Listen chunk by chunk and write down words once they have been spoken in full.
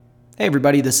Hey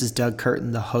everybody, this is Doug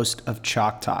Curtin, the host of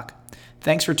Chalk Talk.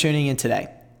 Thanks for tuning in today.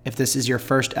 If this is your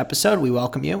first episode, we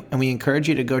welcome you, and we encourage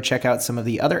you to go check out some of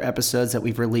the other episodes that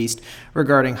we've released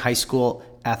regarding high school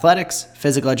athletics,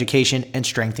 physical education, and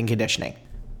strength and conditioning.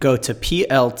 Go to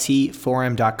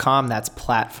pltforum.com, that's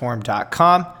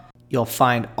platform.com. You'll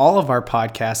find all of our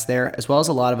podcasts there, as well as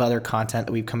a lot of other content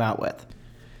that we've come out with.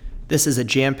 This is a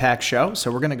jam-packed show,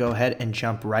 so we're going to go ahead and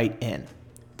jump right in.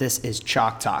 This is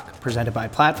Chalk Talk, presented by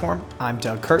Platform. I'm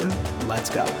Doug Curtin. Let's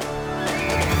go.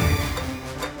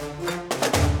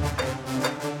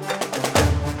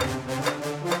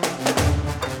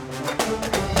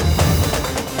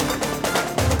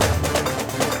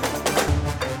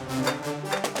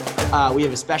 We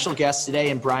have a special guest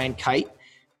today in Brian Kight.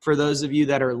 For those of you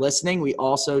that are listening, we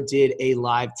also did a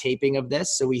live taping of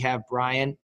this. So we have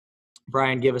Brian.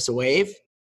 Brian, give us a wave.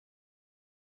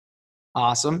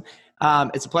 Awesome.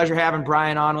 It's a pleasure having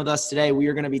Brian on with us today. We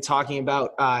are going to be talking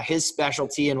about his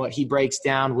specialty and what he breaks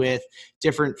down with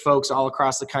different folks all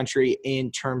across the country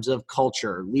in terms of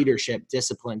culture, leadership,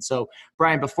 discipline. So,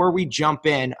 Brian, before we jump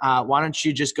in, why don't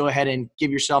you just go ahead and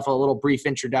give yourself a little brief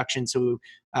introduction to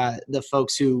the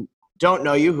folks who don't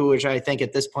know you, which I think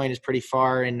at this point is pretty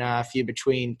far and few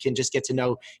between, can just get to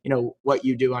know, what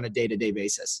you do on a day-to-day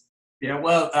basis. Yeah,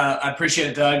 well, I appreciate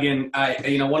it, Doug. And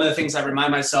one of the things I remind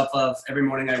myself of every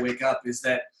morning I wake up is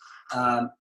that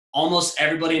almost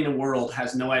everybody in the world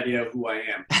has no idea who I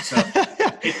am. So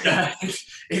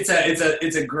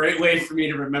it's a great way for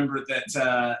me to remember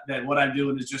that what I'm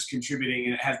doing is just contributing,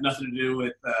 and it has nothing to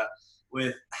do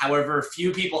with however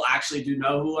few people actually do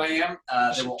know who I am.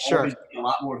 There will always be a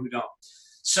lot more who don't.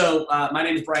 So my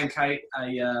name is Brian Kight.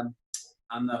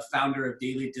 I'm the founder of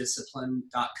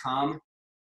dailydiscipline.com.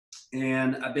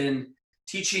 And I've been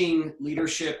teaching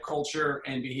leadership, culture,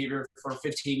 and behavior for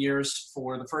 15 years.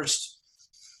 For the first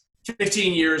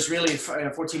 15 years, really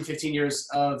 14, 15 years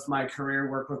of my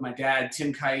career, worked with my dad,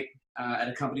 Tim Kight, at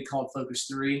a company called Focus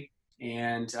 3.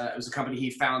 And it was a company he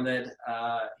founded.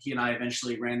 He and I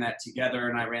eventually ran that together,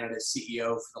 and I ran it as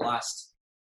CEO for the last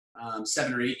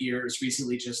 7 or 8 years.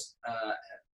 Recently just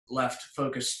left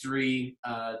Focus 3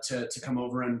 to come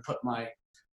over and put my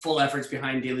full efforts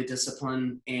behind Daily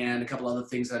Discipline and a couple other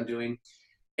things that I'm doing.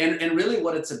 And really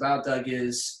what it's about, Doug,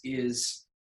 is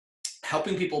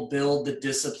helping people build the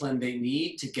discipline they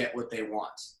need to get what they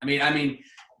want. I mean,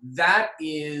 that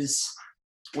is,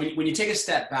 when you take a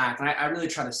step back, and I really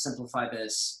try to simplify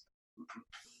this,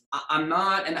 I'm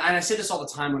not, and I say this all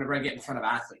the time whenever I get in front of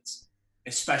athletes,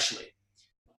 especially,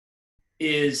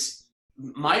 is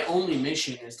my only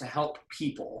mission is to help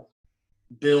people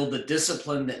build the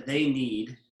discipline that they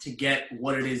need to get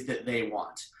what it is that they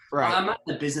want. Right. I'm not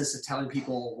in the business of telling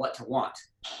people what to want.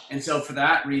 And so for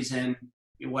that reason,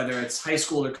 whether it's high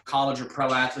school or college or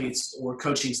pro athletes or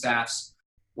coaching staffs,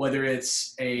 whether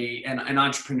it's an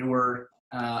entrepreneur,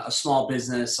 a small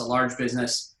business, a large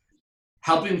business,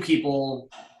 helping people,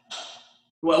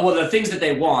 well, the things that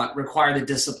they want require the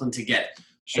discipline to get it.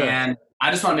 Sure. And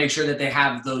I just want to make sure that they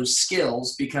have those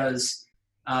skills, because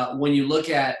when you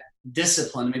look at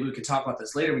discipline, maybe we could talk about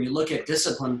this later. When you look at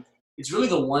discipline, it's really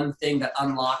the one thing that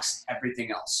unlocks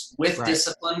everything else. With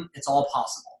discipline, it's all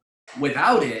possible.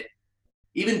 Without it,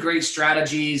 even great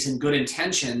strategies and good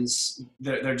intentions,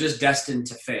 they're just destined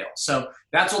to fail. So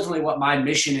that's ultimately what my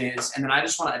mission is. And then I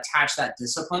just want to attach that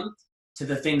discipline to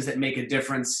the things that make a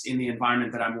difference in the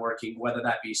environment that I'm working, whether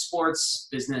that be sports,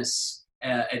 business,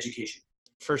 education.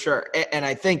 For sure. And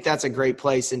I think that's a great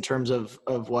place in terms of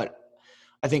what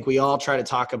I think we all try to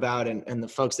talk about, and the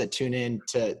folks that tune in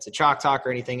to Chalk Talk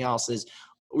or anything else, is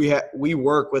we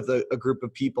work with a group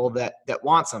of people that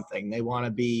want something. They want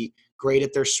to be great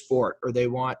at their sport, or they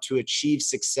want to achieve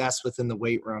success within the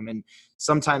weight room. And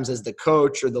sometimes as the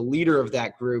coach or the leader of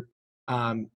that group,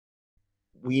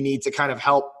 we need to kind of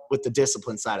help with the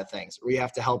discipline side of things. We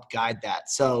have to help guide that.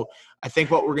 So I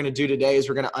think what we're going to do today is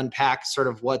we're going to unpack sort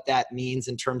of what that means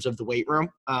in terms of the weight room.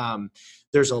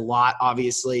 There's a lot,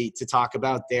 obviously, to talk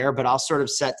about there, but I'll sort of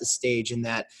set the stage in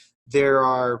that there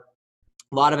are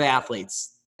a lot of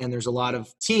athletes and there's a lot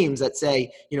of teams that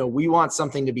say, we want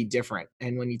something to be different.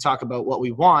 And when you talk about what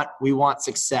we want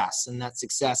success. And that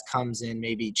success comes in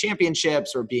maybe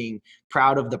championships or being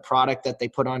proud of the product that they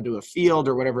put onto a field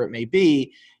or whatever it may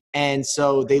be. And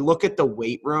so they look at the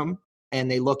weight room and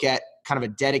they look at kind of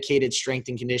a dedicated strength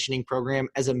and conditioning program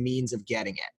as a means of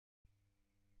getting it.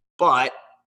 But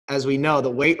as we know,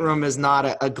 the weight room is not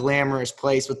a glamorous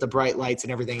place with the bright lights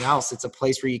and everything else. It's a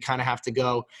place where you kind of have to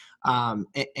go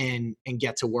and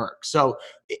get to work. So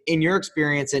in your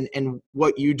experience and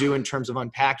what you do in terms of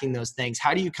unpacking those things,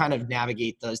 how do you kind of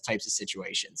navigate those types of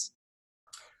situations?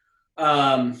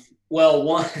 Well,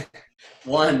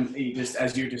 one, just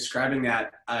as you're describing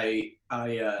that, I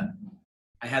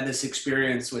had this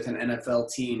experience with an NFL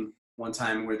team one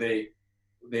time where they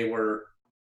were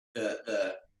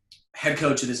the head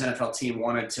coach of this NFL team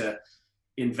wanted to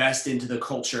invest into the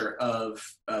culture of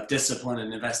discipline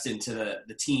and invest into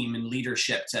the team and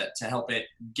leadership to help it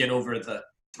get over the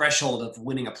threshold of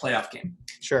winning a playoff game.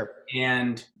 Sure.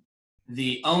 And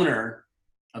the owner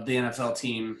of the NFL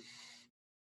team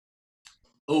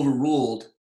overruled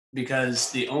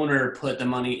because the owner put the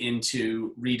money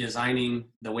into redesigning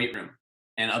the weight room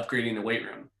and upgrading the weight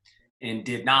room and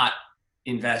did not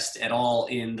invest at all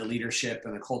in the leadership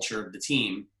and the culture of the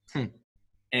team.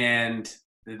 And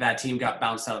that team got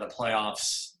bounced out of the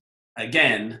playoffs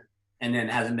again, and then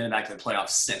hasn't been back to the playoffs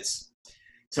since.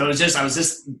 So I was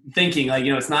just thinking, like,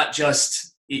 it's not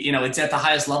just, it's at the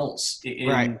highest levels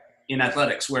in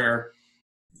athletics where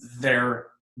they're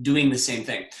doing the same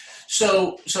thing.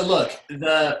 So look,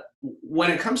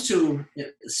 when it comes to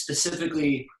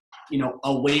specifically,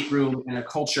 a weight room and a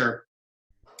culture,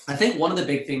 I think one of the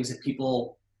big things that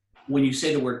people, when you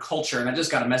say the word culture, and I just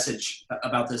got a message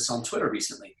about this on Twitter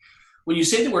recently, when you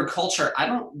say the word culture, I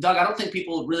don't think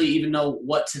people really even know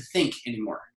what to think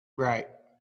anymore. Right.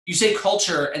 You say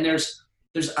culture and there's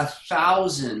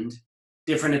 1,000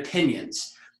 different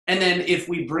opinions. And then if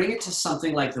we bring it to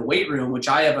something like the weight room, which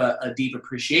I have a deep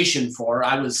appreciation for,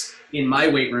 I was in my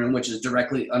weight room, which is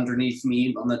directly underneath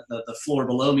me on the floor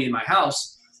below me in my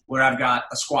house, where I've got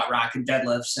a squat rack and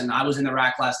deadlifts. And I was in the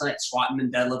rack last night squatting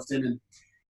and deadlifting.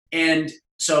 And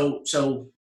so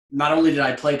not only did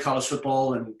I play college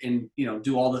football and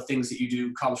do all the things that you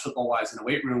do college football wise in the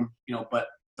weight room, but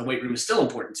the weight room is still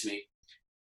important to me,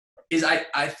 is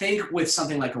I think with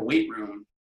something like a weight room,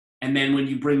 and then when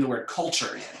you bring the word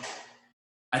culture in,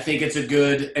 I think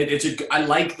I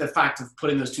like the fact of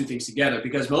putting those two things together,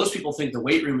 because most people think the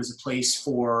weight room is a place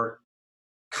for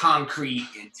concrete,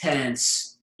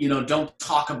 intense, don't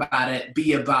talk about it,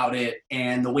 be about it,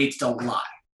 and the weights don't lie,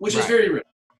 which is very real.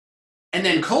 And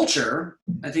then culture,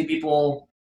 I think people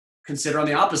consider on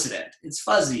the opposite end. It's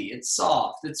fuzzy, it's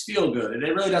soft, it's feel good, and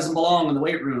it really doesn't belong in the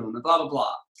weight room, and blah, blah,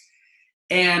 blah.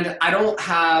 And I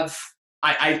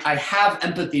have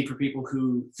empathy for people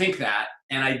who think that,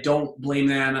 and I don't blame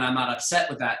them, and I'm not upset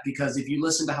with that, because if you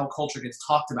listen to how culture gets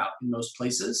talked about in most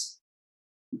places,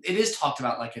 it is talked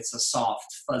about like it's a soft,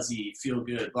 fuzzy, feel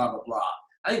good, blah, blah, blah.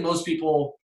 I think most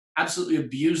people absolutely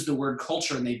abuse the word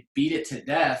culture and they beat it to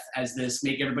death as this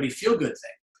make everybody feel good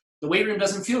thing. The weight room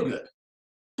doesn't feel good.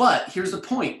 But here's the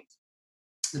point.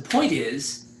 The point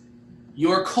is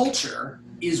your culture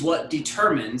is what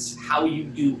determines how you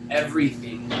do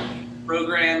everything in your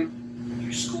program, in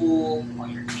your school,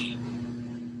 on your team.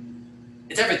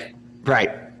 It's everything.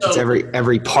 Right. So, it's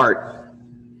every part.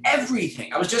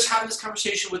 Everything. I was just having this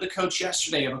conversation with a coach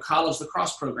yesterday of a college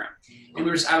lacrosse program. And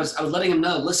I was letting him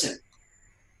know, listen,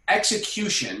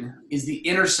 execution is the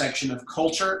intersection of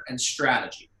culture and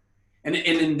strategy. And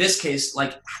in this case,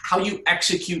 like how you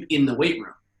execute in the weight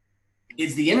room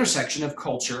is the intersection of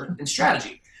culture and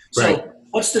strategy. So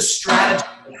what's the strategy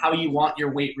of how you want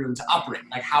your weight room to operate?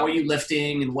 Like how are you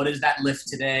lifting and what is that lift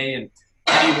today? And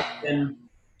how do you want them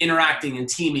interacting and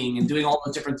teaming and doing all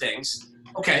those different things?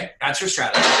 Okay, that's your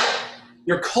strategy.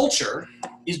 Your culture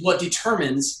is what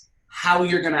determines how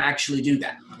you're going to actually do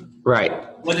that. Right.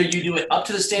 Whether you do it up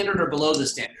to the standard or below the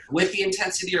standard, with the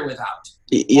intensity or without.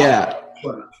 Yeah.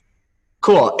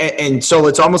 Cool. And so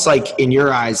it's almost like in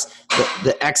your eyes,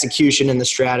 the execution and the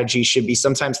strategy should be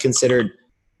sometimes considered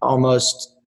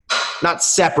almost not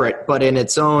separate, but in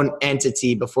its own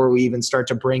entity before we even start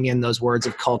to bring in those words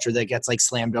of culture that gets like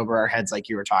slammed over our heads like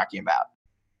you were talking about.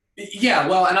 Yeah,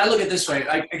 well, and I look at it this way,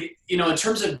 in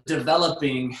terms of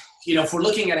developing, if we're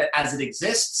looking at it as it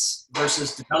exists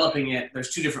versus developing it,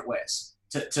 there's two different ways,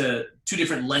 to two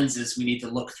different lenses we need to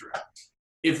look through.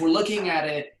 If we're looking at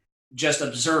it just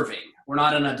observing, we're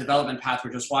not in a development path,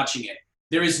 we're just watching it.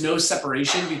 There is no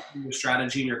separation between your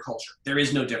strategy and your culture. There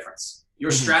is no difference.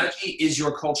 Your strategy is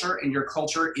your culture, and your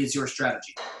culture is your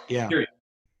strategy. Yeah. Period.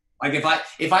 Like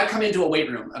if I come into a weight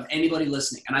room of anybody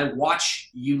listening and I watch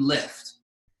you lift,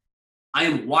 I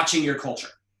am watching your culture.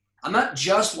 I'm not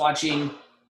just watching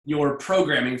your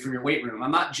programming from your weight room.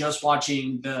 I'm not just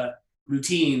watching the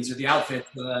routines or the outfit,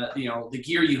 the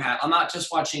gear you have. I'm not just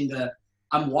watching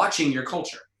I'm watching your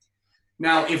culture.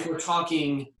 Now, if we're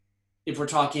talking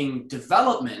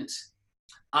development,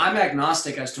 I'm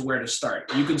agnostic as to where to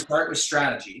start. You can start with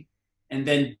strategy and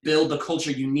then build the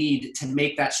culture you need to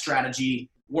make that strategy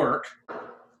work.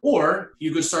 Or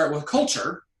you could start with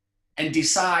culture and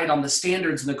decide on the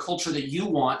standards and the culture that you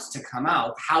want to come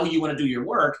out, how you want to do your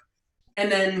work. And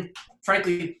then,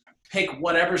 frankly, pick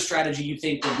whatever strategy you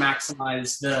think would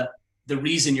maximize the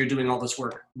reason you're doing all this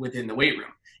work within the weight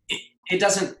room. It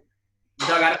doesn't,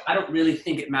 Doug, I don't really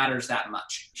think it matters that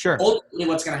much. Sure. Ultimately,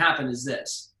 what's going to happen is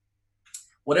this.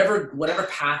 Whatever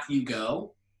path you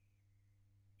go,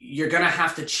 you're going to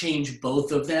have to change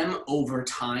both of them over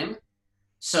time.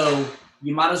 So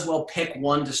you might as well pick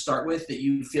one to start with that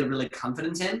you feel really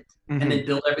confident in, and then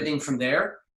build everything from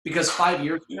there. Because 5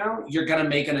 years from now, you're going to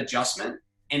make an adjustment.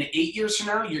 And 8 years from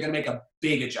now, you're going to make a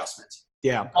big adjustment.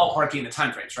 Yeah. Ballparking the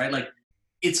time frames, right? Like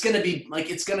it's going to be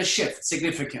like, it's going to shift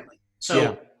significantly.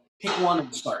 So pick one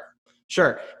and start.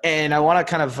 Sure. And I want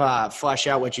to kind of flesh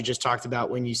out what you just talked about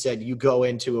when you said you go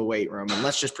into a weight room, and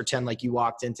let's just pretend like you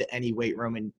walked into any weight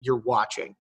room and you're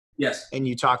watching. Yes. And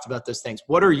you talked about those things.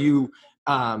 What are you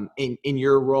in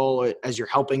your role as you're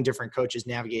helping different coaches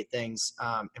navigate things?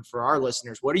 And for our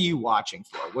listeners, what are you watching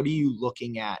for? What are you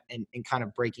looking at and kind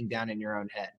of breaking down in your own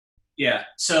head? Yeah.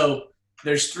 So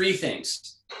there's three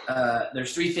things.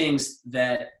 There's three things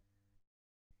that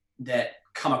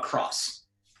come across.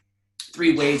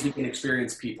 Three ways we can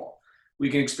experience people. We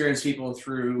can experience people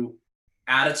through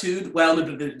attitude. Well,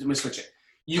 let me switch it.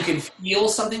 You can feel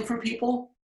something from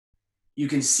people, you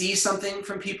can see something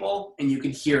from people, and you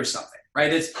can hear something,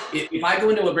 right? If I go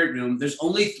into a weight room, there's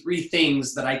only three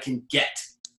things that I can get.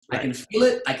 Right. I can feel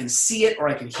it, I can see it, or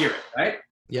I can hear it, right?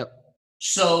 Yep.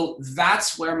 So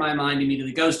that's where my mind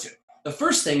immediately goes to. The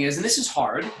first thing is, and this is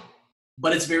hard,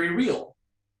 but it's very real.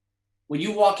 When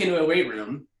you walk into a weight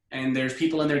room and there's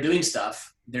people in there doing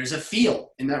stuff, there's a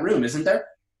feel in that room, isn't there?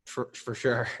 For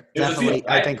sure. There's definitely. Feel,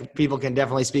 right? I think people can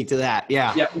definitely speak to that.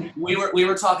 Yeah. Yeah. We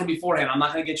were talking beforehand. I'm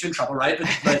not going to get you in trouble, right?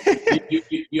 But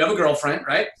you have a girlfriend,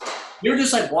 right? You're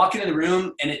just like walking in the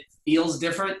room and it feels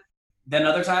different than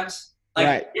other times. Like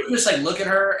right. You just like look at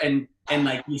her and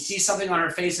like you see something on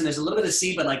her face and there's a little bit of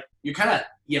see, but like you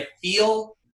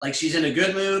feel like she's in a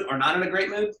good mood or not in a great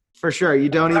mood. For sure. You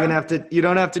don't even have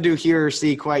to do hear or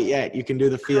see quite yet. You can do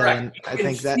the feel. Correct. And I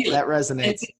think that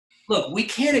resonates. Look, we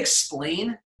can't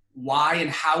explain why and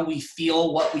how we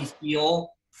feel what we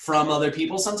feel from other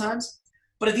people sometimes.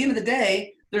 But at the end of the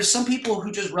day, there's some people who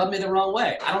just rub me the wrong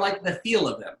way. I don't like the feel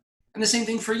of them. And the same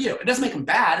thing for you. It doesn't make them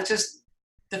bad. It's just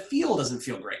the feel doesn't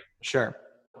feel great. Sure.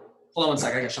 Hold on one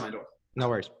second. I got to shut my door. No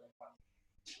worries.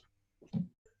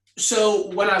 So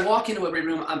when I walk into a weight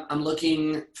room, I'm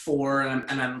looking for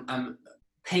and I'm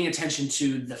paying attention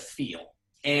to the feel.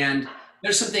 And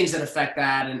there's some things that affect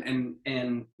that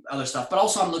and other stuff. But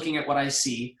also I'm looking at what I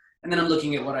see. And then I'm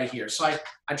looking at what I hear. So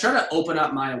I try to open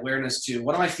up my awareness to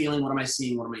what am I feeling, what am I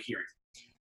seeing, what am I hearing?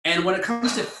 And when it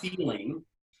comes to feeling,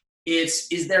 is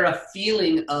there a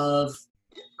feeling of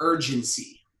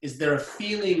urgency? Is there a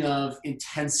feeling of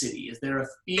intensity? Is there a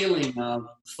feeling of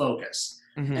focus?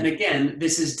 Mm-hmm. And again,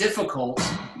 this is difficult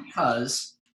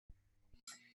because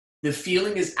the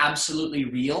feeling is absolutely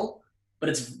real, but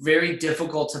it's very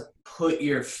difficult to put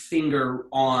your finger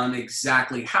on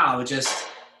exactly how. It just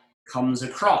comes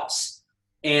across.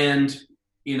 And,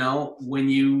 when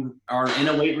you are in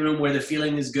a weight room where the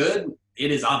feeling is good,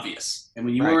 it is obvious. And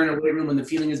when you are in a weight room when the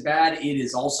feeling is bad, it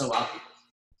is also obvious.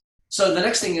 So the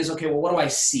next thing is, okay, well, what do I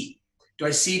see? Do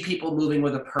I see people moving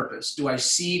with a purpose? Do I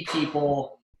see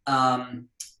people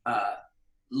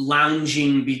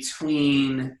lounging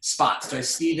between spots? Do I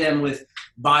see them with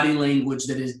body language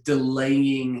that is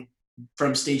delaying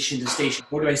from station to station?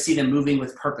 Or do I see them moving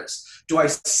with purpose? Do I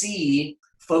see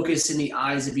focus in the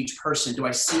eyes of each person? Do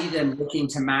I see them looking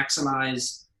to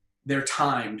maximize their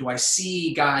time? Do I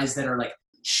see guys that are like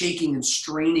shaking and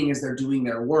straining as they're doing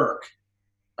their work?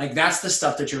 Like that's the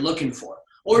stuff that you're looking for.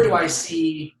 Or do I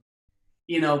see,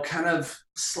 kind of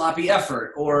sloppy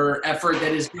effort or effort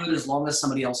that is good as long as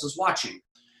somebody else is watching?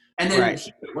 And then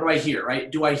what do I hear,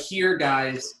 right? Do I hear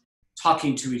guys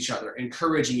talking to each other,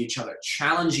 encouraging each other,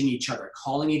 challenging each other,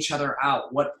 calling each other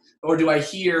out? Or do I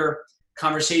hear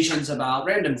conversations about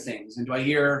random things? And do I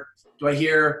hear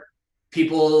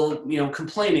people,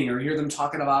 complaining or hear them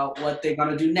talking about what they're going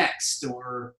to do next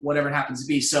or whatever it happens to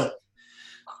be? So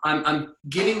I'm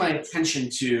giving my attention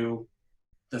to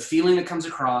the feeling that comes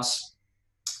across,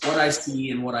 what I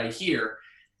see and what I hear.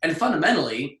 And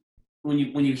fundamentally, when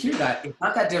you hear that, it's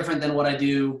not that different than what I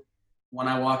do when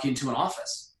I walk into an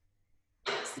office.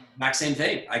 It's the exact same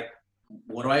thing.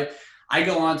 I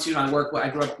go on to, I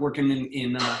grew up working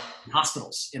in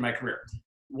hospitals in my career.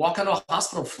 Walk onto a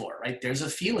hospital floor, right? There's a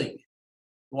feeling.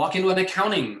 Walk into an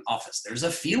accounting office, there's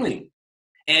a feeling.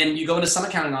 And you go into some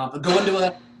accounting office,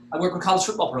 I work with college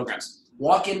football programs.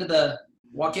 Walk into the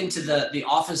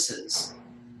offices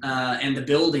and the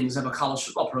buildings of a college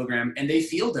football program, and they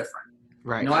feel different.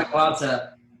 Right. I go out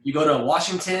to you go to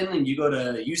Washington and you go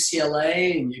to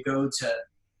UCLA and you go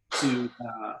to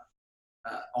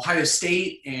Ohio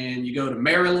State and you go to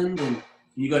Maryland and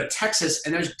you go to Texas,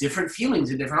 and there's different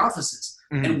feelings in different offices.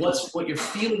 Mm-hmm. And what you're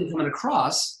feeling coming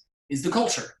across is the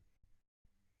culture.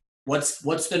 What's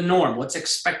the norm? What's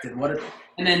expected?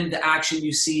 And then the action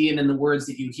you see, and then the words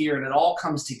that you hear, and it all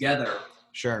comes together.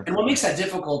 Sure. And what makes that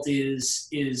difficult is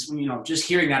just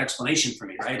hearing that explanation from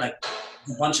me, right? Like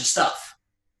a bunch of stuff.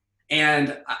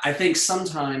 And I think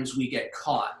sometimes we get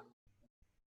caught.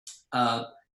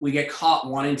 We get caught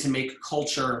wanting to make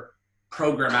culture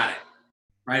programmatic,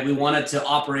 right? We want it to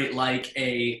operate like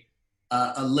a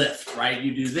lift, right?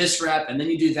 You do this rep, and then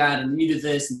you do that, and then you do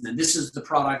this, and then this is the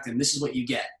product, and this is what you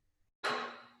get.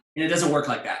 And it doesn't work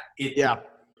like that. It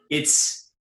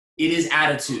is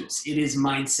attitudes, it is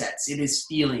mindsets, it is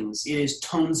feelings, it is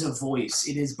tones of voice,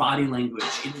 it is body language,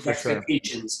 it is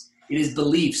expectations, it is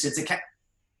beliefs,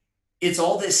 it's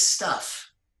all this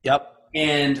stuff. Yep.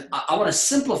 And I want to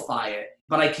simplify it,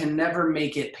 but I can never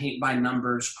make it paint by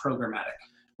numbers programmatic.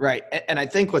 Right. And I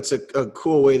think what's a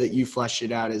cool way that you flesh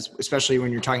it out is, especially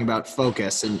when you're talking about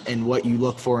focus and what you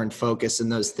look for in focus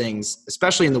and those things,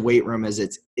 especially in the weight room, is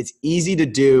it's easy to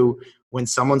do when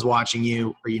someone's watching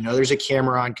you, or there's a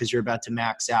camera on because you're about to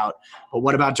max out. But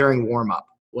what about during warm up?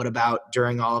 What about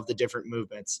during all of the different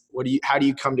movements? How do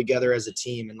you come together as a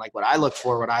team? And like what I look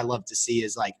for, what I love to see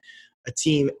is like a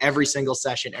team every single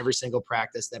session, every single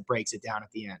practice that breaks it down at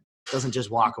the end. Doesn't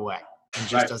just walk away and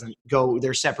just doesn't go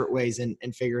their separate ways and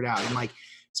figure it out. And like,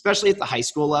 especially at the high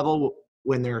school level,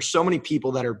 when there are so many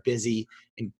people that are busy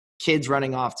and kids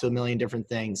running off to a million different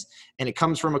things, and it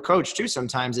comes from a coach too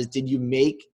sometimes, is did you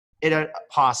make it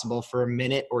possible for a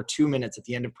minute or 2 minutes at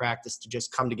the end of practice to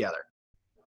just come together?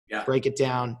 Yeah. Break it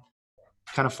down,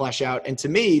 kind of flesh out. And to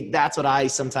me, that's what I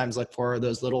sometimes look for,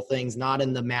 those little things, not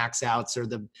in the max outs or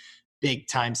the big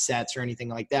time sets or anything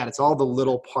like that. It's all the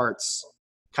little parts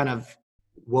kind of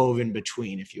woven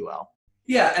between, if you will.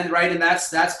 Yeah. And right. And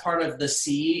that's part of the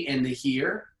see and the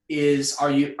hear is,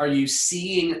 are you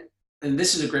seeing, and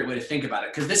this is a great way to think about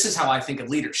it, because this is how I think of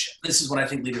leadership. This is what I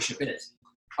think leadership is.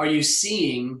 Are you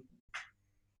seeing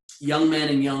young men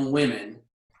and young women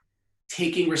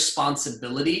taking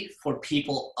responsibility for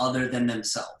people other than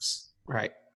themselves?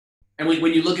 Right. And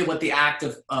when you look at what the act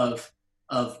of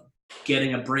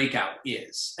getting a breakout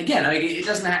is, again, I mean,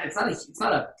 it's not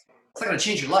going to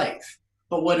change your life.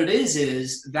 But what it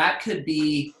is that could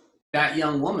be that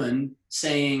young woman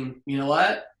saying, you know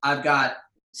what, I've got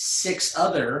 6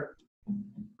 other,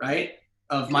 right,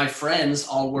 of my friends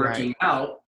all working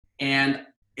out, and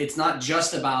it's not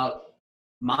just about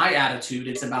my attitude,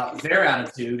 it's about their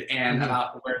attitude and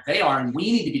about where they are, and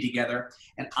we need to be together,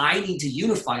 and I need to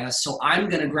unify us, so I'm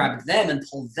going to grab them and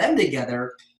pull them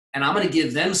together, and I'm going to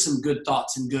give them some good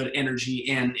thoughts and good energy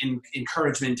and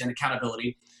encouragement and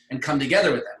accountability, and come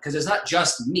together with them, because it's not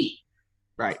just me.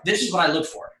 Right. This is what I look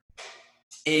for.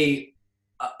 A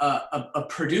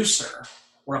producer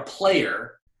or a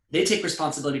player, they take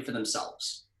responsibility for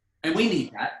themselves, and we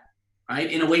need that, right?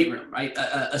 In a weight room, right?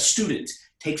 A student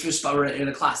takes responsibility in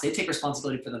a class. They take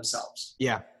responsibility for themselves.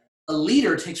 Yeah. A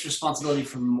leader takes responsibility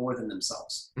for more than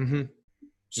themselves. Mm-hmm.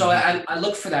 So I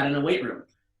look for that in a weight room.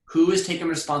 Who is taking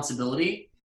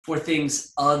responsibility for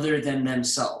things other than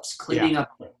themselves? Cleaning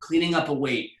up a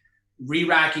weight,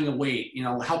 re-racking a weight,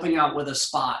 helping out with a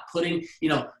spot,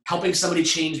 helping somebody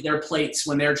change their plates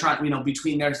when they're trying,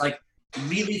 between theirs, like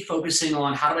really focusing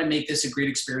on how do I make this a great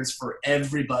experience for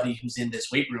everybody who's in this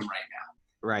weight room right now.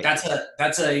 Right. That's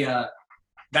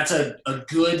a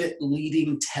good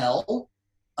leading tell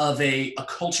of a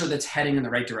culture that's heading in the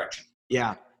right direction.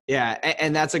 Yeah. Yeah.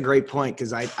 And that's a great point,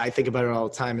 because I think about it all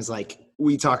the time, is like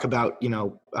we talk about,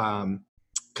 kind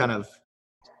of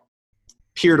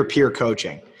peer-to-peer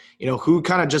coaching. Who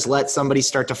kind of just lets somebody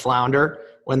start to flounder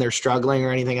when they're struggling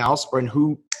or anything else, and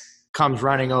who comes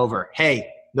running over,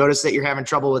 hey, notice that you're having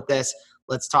trouble with this.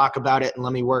 Let's talk about it and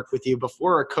let me work with you,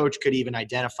 before a coach could even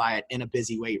identify it in a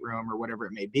busy weight room or whatever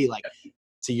it may be. Like,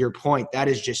 to your point, that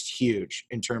is just huge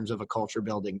in terms of a culture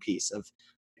building piece of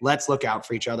let's look out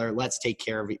for each other. Let's take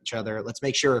care of each other. Let's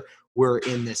make sure we're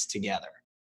in this together.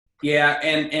 Yeah.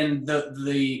 And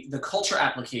the culture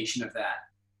application of that,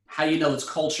 how it's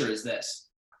culture is this.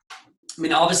 I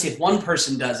mean, obviously, if one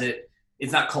person does it,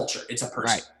 it's not culture. It's a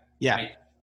person. Right. Yeah. Right?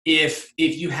 If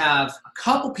you have a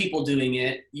couple people doing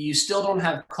it, you still don't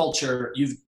have culture.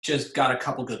 You've just got a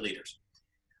couple good leaders.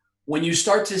 When you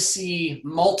start to see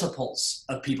multiples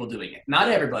of people doing it, not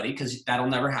everybody, because that'll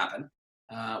never happen,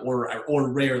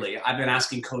 or rarely. I've been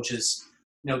asking coaches.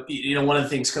 One of the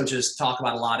things coaches talk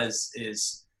about a lot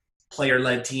is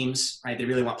player-led teams, right? They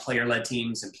really want player-led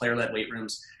teams and player-led weight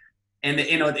rooms. And,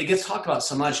 it gets talked about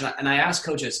so much. And I ask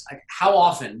coaches, like, how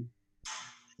often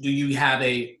do you have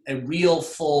a real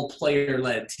full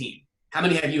player-led team? How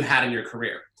many have you had in your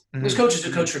career? Mm-hmm. There's coaches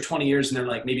who coach for 20 years and they're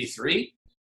like, maybe 3.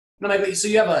 And I'm like, so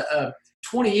you have a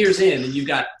 20 years in and you've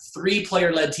got 3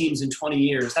 player-led teams in 20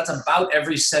 years. That's about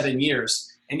every 7 years.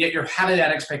 And yet you're having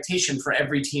that expectation for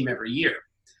every team every year.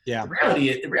 Yeah.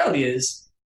 The reality is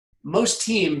most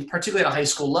teams, particularly at a high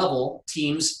school level,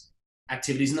 teams,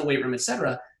 activities in the weight room, et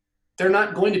cetera, they're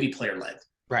not going to be player-led.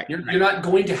 Right. You're not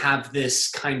going to have this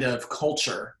kind of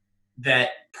culture that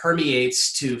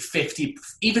permeates to 50,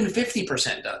 even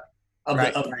 50% of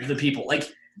the people.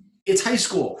 Like, it's high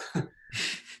school.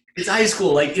 It's high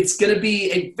school. Like, it's going to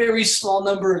be a very small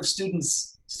number of student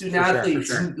athletes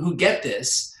who get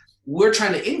this. We're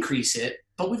trying to increase it,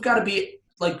 but we've got to be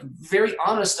like very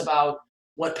honest about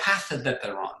what path that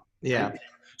they're on. Yeah. Right?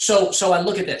 So I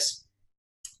look at this.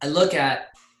 I look at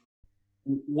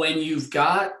when you've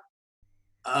got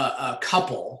a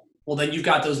couple, well, then you've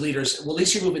got those leaders. Well, at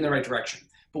least you're moving in the right direction.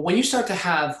 But when you start to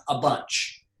have a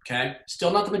bunch, okay,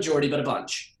 still not the majority, but a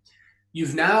bunch,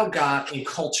 you've now got a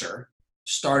culture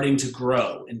starting to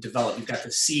grow and develop. You've got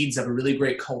the seeds of a really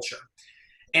great culture.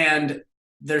 And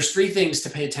there's 3 things to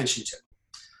pay attention to.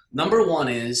 Number 1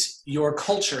 is your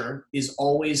culture is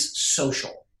always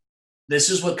social. This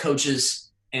is what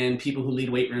coaches and people who lead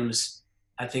weight rooms,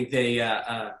 I think they,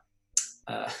 I'm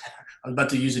about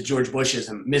to use a George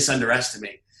Bushism,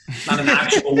 misunderestimate. Not an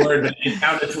actual word, but it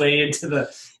found its way into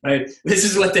the, right? This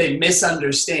is what they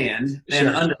misunderstand and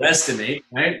underestimate,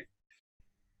 right?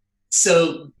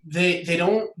 So they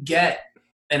don't get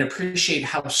and appreciate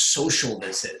how social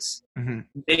this is.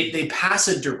 Mm-hmm. They pass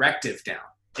a directive down,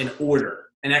 an order,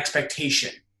 an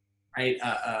expectation, right?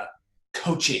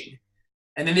 Coaching.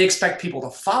 And then they expect people to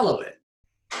follow it.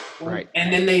 Right.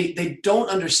 And then they don't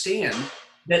understand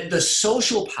that the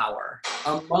social power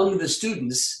among the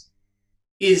students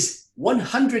is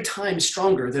 100 times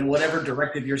stronger than whatever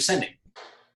directive you're sending.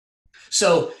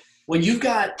 So when you've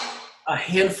got a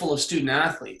handful of student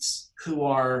athletes who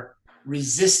are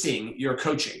resisting your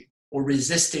coaching or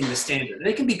resisting the standard, and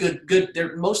they can be good.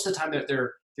 They're most of the time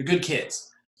they're good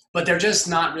kids, but they're just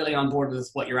not really on board with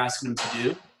what you're asking them to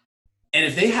do. And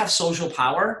if they have social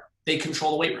power, they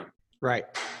control the weight room. Right.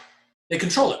 They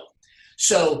control it.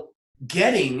 So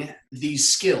getting these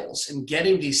skills and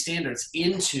getting these standards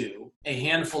into a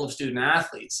handful of student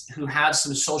athletes who have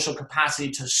some social capacity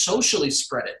to socially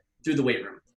spread it through the weight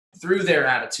room, through their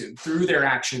attitude, through their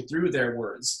action, through their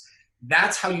words.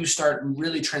 That's how you start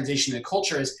really transitioning the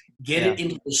culture, is get it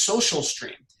into the social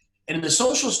stream. And in the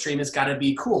social stream, it's got to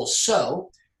be cool.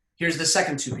 So here's the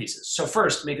second 2 pieces. So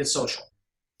first, make it social.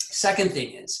 Second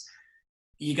thing is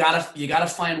you gotta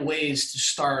find ways to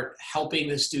start helping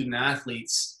the student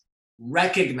athletes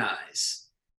recognize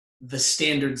the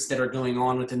standards that are going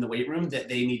on within the weight room that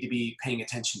they need to be paying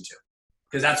attention to.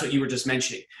 Because that's what you were just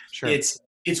mentioning. Sure.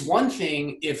 It's one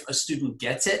thing if a student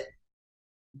gets it,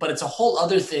 but it's a whole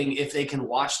other thing if they can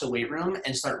watch the weight room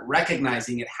and start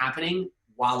recognizing it happening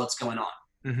while it's going on.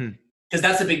 Mm-hmm. Because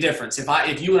that's a big difference.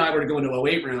 If you and I were to go into a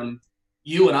weight room,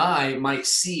 you and I might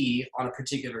see on a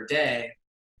particular day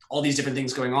all these different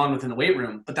things going on within the weight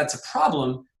room, but that's a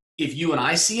problem if you and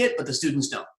I see it, but the students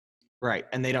don't. Right,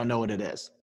 and they don't know what it is.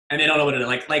 And they don't know what it is.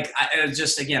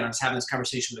 I was having this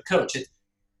conversation with a coach.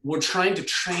 We're trying to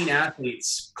train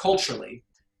athletes culturally.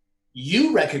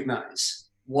 You recognize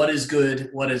what is good,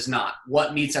 what is not,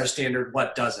 what meets our standard,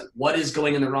 what doesn't, what is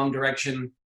going in the wrong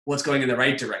direction, what's going in the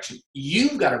right direction.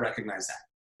 You've got to recognize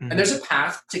that. Mm-hmm. And there's a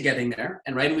path to getting there,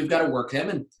 and we've got to work them.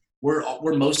 And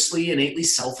we're mostly innately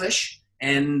selfish.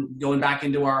 And going back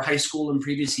into our high school and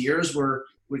previous years,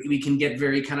 we can get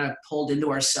very kind of pulled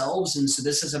into ourselves. And so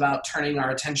this is about turning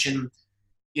our attention,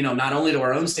 not only to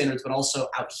our own standards, but also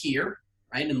out here,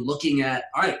 right? And looking at,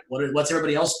 all right, what's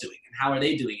everybody else doing, and how are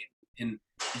they doing it? And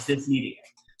is this needing it?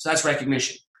 So that's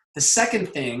recognition. The second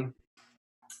thing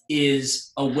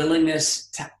is a willingness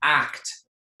to act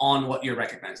on what you're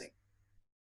recognizing.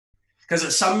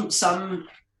 Because some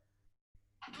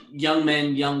young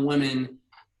men, young women,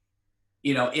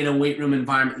 in a weight room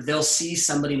environment, they'll see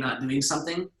somebody not doing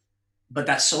something, but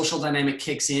that social dynamic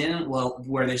kicks in,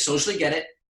 where they socially get it.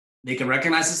 They can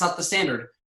recognize it's not the standard,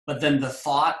 but then the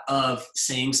thought of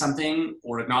saying something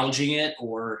or acknowledging it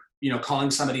or, calling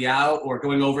somebody out or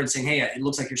going over and saying, hey, it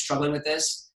looks like you're struggling with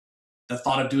this. The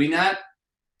thought of doing that,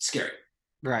 scary.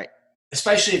 Right.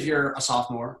 Especially if you're a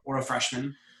sophomore or a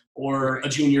freshman or a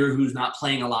junior who's not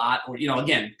playing a lot, or,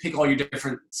 again, pick all your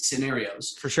different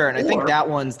scenarios. For sure. And I think that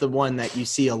one's the one that you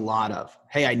see a lot of.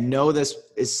 Hey, I know this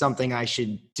is something I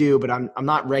should do, but I'm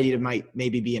not ready to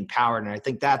maybe be empowered. And I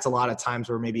think that's a lot of times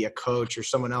where maybe a coach or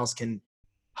someone else can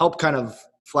help kind of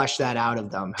flesh that out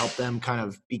of them, help them kind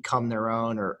of become their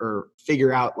own or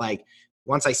figure out, like,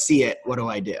 once I see it, what do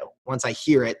I do? Once I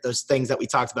hear it, those things that we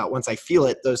talked about, once I feel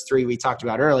it, those 3 we talked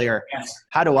about earlier, yes.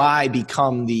 How do I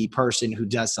become the person who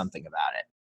does something about it?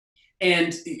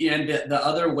 And the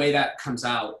other way that comes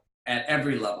out at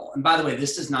every level, and by the way,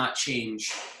 this does not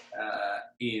change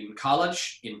in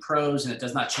college, in pros, and it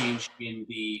does not change in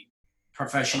the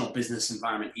professional business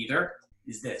environment either,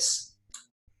 is this.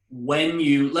 When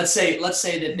let's say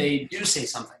that they do say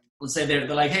something. Let's say they're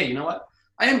like, hey, you know what?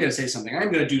 I am going to say something. I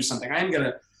am going to do something. I am going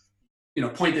to,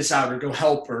 point this out or go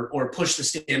help or push the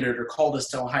standard or call this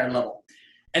to a higher level.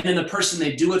 And then the person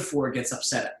they do it for gets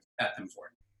upset at them for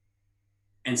it.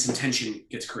 And some tension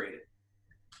gets created.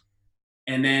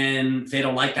 And then they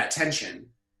don't like that tension.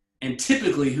 And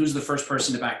typically, who's the first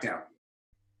person to back down?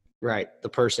 Right. The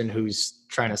person who's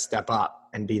trying to step up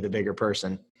and be the bigger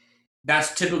person.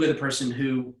 That's typically the person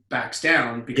who backs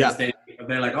down because they're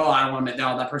like, oh, I don't want to admit,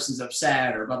 no, that person's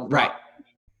upset or blah, blah, blah. Right.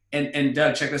 And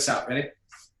Doug, check this out. Ready?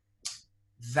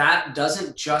 That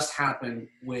doesn't just happen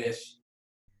with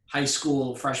high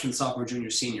school freshmen, sophomore, junior,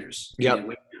 seniors. Yep.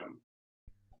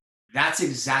 That's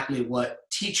exactly what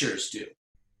teachers do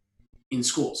in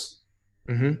schools.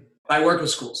 Mm-hmm. I work with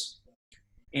schools,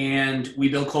 and we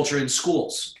build culture in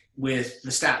schools with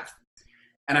the staff.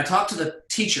 And I talk to the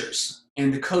teachers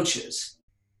and the coaches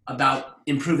about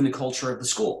improving the culture of the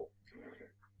school.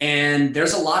 And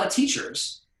there's a lot of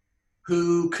teachers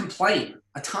who complain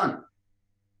a ton,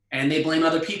 and they blame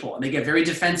other people, and they get very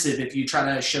defensive if you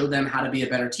try to show them how to be a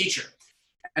better teacher.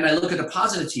 And I look at the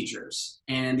positive teachers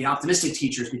and the optimistic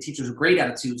teachers, the teachers with great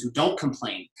attitudes who don't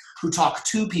complain, who talk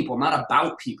to people, not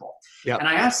about people. Yep. And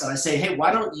I ask them, I say, hey,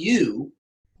 why don't you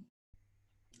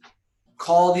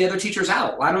call the other teachers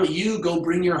out? Why don't you go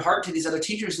bring your heart to these other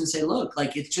teachers and say, look,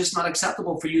 like, it's just not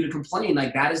acceptable for you to complain.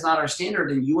 Like, that is not our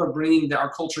standard, and you are bringing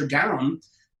our culture down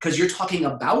because you're talking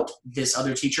about this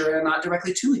other teacher and not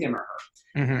directly to him or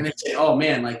her. Mm-hmm. And they say, oh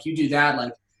man, like, you do that,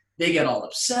 like, they get all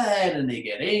upset and they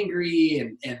get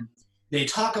angry and they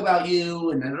talk about you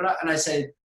and I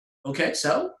say, okay,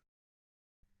 so?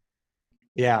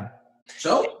 Yeah.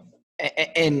 So?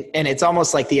 And it's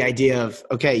almost like the idea of,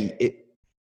 okay,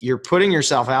 you're putting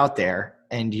yourself out there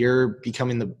and you're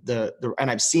becoming the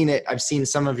and I've seen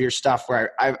some of your stuff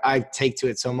where I take to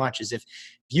it so much is if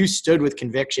you stood with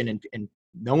conviction and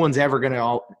no one's ever going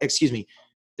to,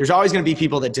 there's always going to be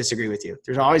people that disagree with you.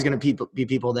 There's always going to be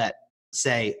people that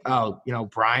say, oh,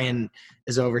 Brian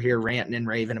is over here ranting and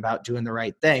raving about doing the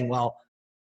right thing. Well,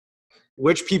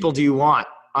 which people do you want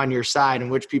on your side, and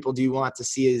which people do you want to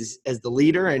see as the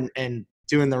leader and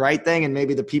doing the right thing? And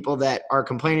maybe the people that are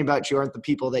complaining about you aren't the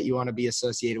people that you want to be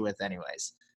associated with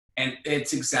anyways. And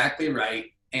it's exactly right.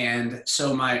 And so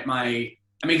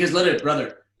because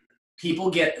brother,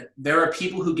 there are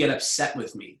people who get upset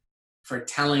with me for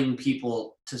telling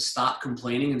people to stop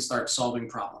complaining and start solving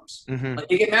problems. Mm-hmm. Like,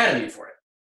 they get mad at me for it.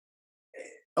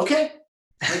 Okay.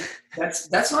 Like,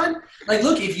 that's fine. Like,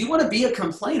 look, if you want to be a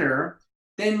complainer,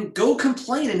 then go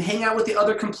complain and hang out with the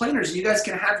other complainers. And you guys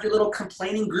can have your little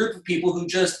complaining group of people who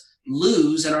just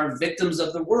lose and are victims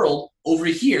of the world over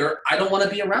here. I don't want to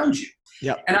be around you.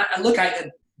 Yeah. And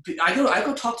I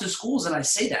go talk to schools and I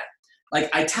say that. Like,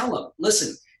 I tell them,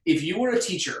 listen, if you were a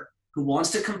teacher who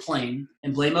wants to complain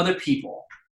and blame other people,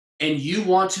 and you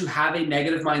want to have a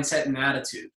negative mindset and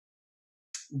attitude,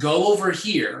 go over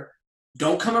here.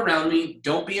 Don't come around me.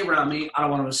 Don't be around me. I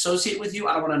don't want to associate with you.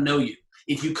 I don't want to know you.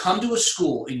 If you come to a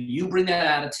school and you bring that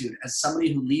attitude as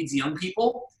somebody who leads young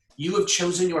people, you have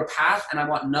chosen your path, and I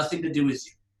want nothing to do with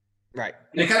you. Right.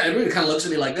 And everybody kind of looks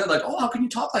at me like that, like, oh, how can you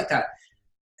talk like that?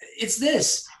 It's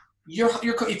this.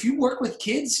 If you work with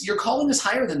kids, your calling is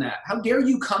higher than that. How dare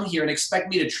you come here and expect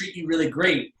me to treat you really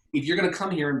great if you're going to come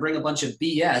here and bring a bunch of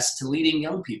BS to leading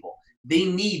young people? They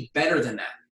need better than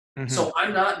that. Mm-hmm. So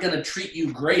I'm not going to treat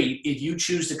you great if you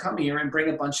choose to come here and bring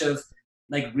a bunch of,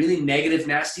 like, really negative,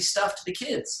 nasty stuff to the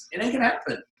kids. It ain't going to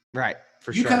happen. Right.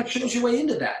 For you sure. kind of chose your way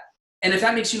into that. And if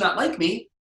that makes you not like me,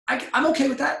 I'm okay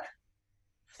with that.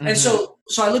 Mm-hmm. And so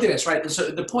I look at this, right? So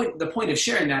the point of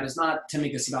sharing that is not to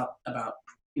make this about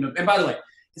and by the way,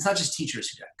 it's not just teachers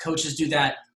who do that. Coaches do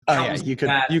that. Oh yeah,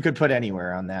 you could put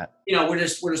anywhere on that. We're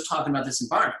just talking about this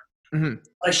environment. Mm-hmm.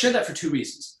 But I share that for 2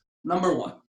 reasons. Number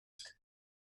one,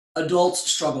 adults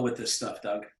struggle with this stuff,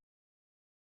 Doug.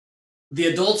 The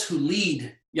adults who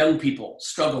lead young people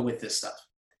struggle with this stuff.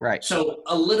 Right. So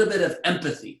a little bit of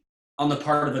empathy on the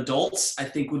part of adults, I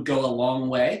think, would go a long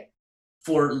way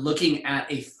for looking at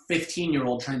a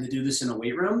 15-year-old trying to do this in a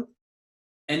weight room.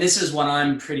 And this is what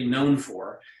I'm pretty known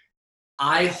for.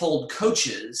 I hold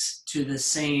coaches to the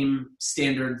same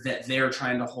standard that they're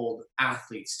trying to hold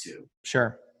athletes to.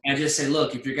 Sure. And I just say,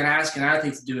 look, if you're going to ask an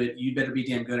athlete to do it, you better be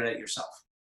damn good at it yourself.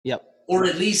 Yep. Or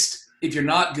at least if you're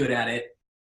not good at it,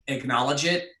 acknowledge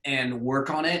it and work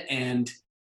on it and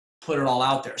put it all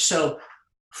out there. So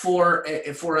for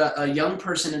a young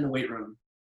person in the weight room,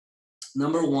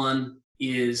 number one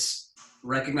is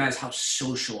recognize how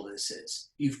social this is.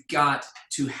 You've got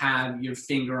to have your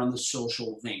finger on the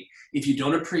social vein. If you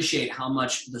don't appreciate how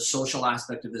much the social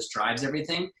aspect of this drives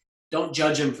everything, don't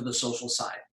judge them for the social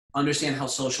side. Understand how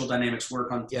social dynamics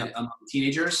work on among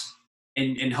teenagers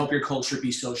and help your culture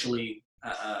be socially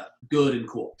good and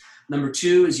cool. Number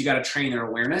two is you got to train their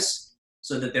awareness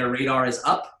so that their radar is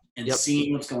up and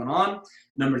seeing what's going on.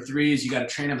 Number three is you got to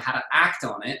train them how to act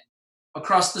on it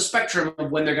across the spectrum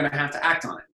of when they're going to have to act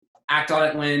on it. Act on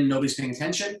it when nobody's paying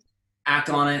attention. Act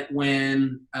on it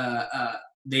when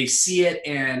they see it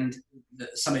and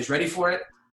somebody's ready for it.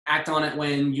 Act on it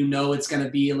when you know it's going to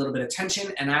be a little bit of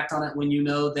tension, and act on it when you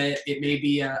know that it may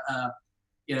be a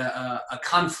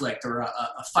conflict or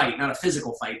a fight, not a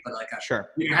physical fight, but like you're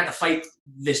going to have to fight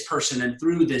this person and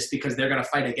through this because they're going to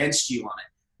fight against you on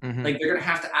it. Mm-hmm. Like they're going to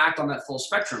have to act on that full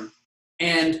spectrum.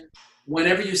 And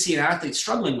whenever you see an athlete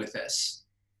struggling with this,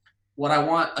 what I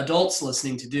want adults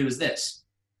listening to do is this.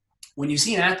 When you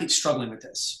see an athlete struggling with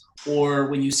this, or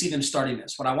when you see them starting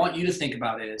this, what I want you to think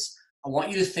about is, I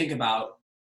want you to think about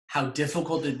how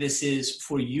difficult this is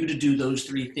for you to do those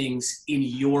three things in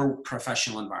your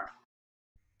professional environment.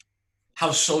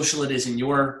 How social it is in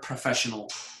your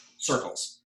professional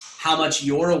circles. How much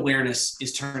your awareness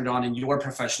is turned on in your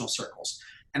professional circles.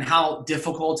 And how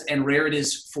difficult and rare it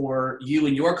is for you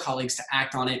and your colleagues to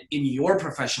act on it in your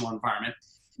professional environment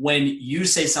when you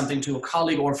say something to a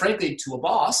colleague or frankly to a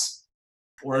boss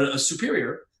or a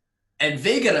superior, and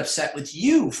they get upset with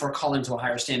you for calling to a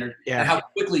higher standard and how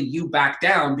quickly you back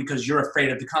down because you're afraid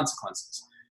of the consequences.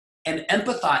 And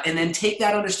empathize, and then take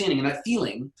that understanding and that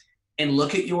feeling and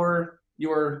look at your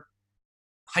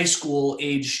high school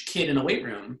age kid in a weight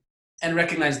room and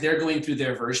recognize they're going through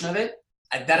their version of it.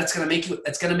 It's going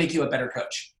to make you a better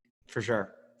coach. For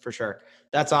sure.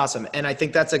 That's awesome. And I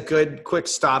think that's a good quick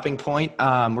stopping point.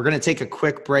 We're going to take a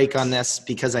quick break on this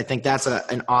because I think that's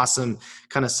an awesome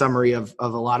kind of summary of a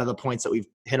lot of the points that we've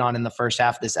hit on in the first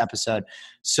half of this episode.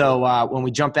 So when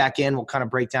we jump back in, we'll kind of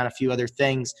break down a few other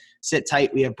things. Sit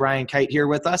tight. We have Brian Kight here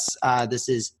with us. This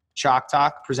is Chalk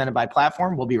Talk presented by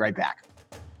Platform. We'll be right back.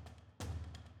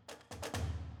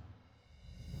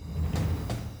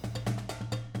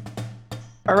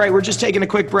 All right, we're just taking a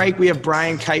quick break. We have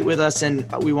Brian Kight with us,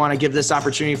 and we want to give this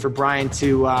opportunity for Brian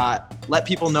to let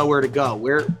people know where to go.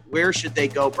 Where should they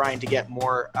go, Brian, to get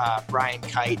more Brian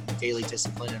Kight, Daily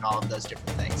Discipline, and all of those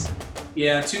different things?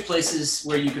 Yeah, two places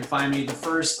where you can find me. The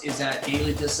first is at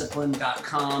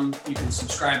dailydiscipline.com. You can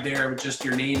subscribe there with just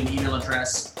your name and email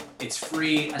address. It's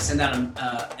free. I send out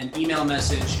an email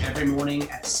message every morning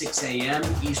at 6 a.m.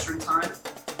 Eastern time,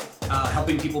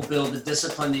 helping people build the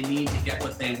discipline they need to get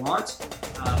what they want.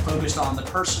 Focused on the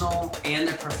personal and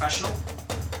the professional.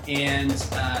 And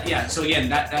so again,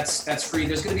 that's free.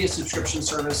 There's going to be a subscription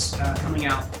service coming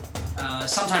out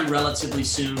sometime relatively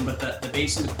soon, but the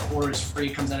base and the core is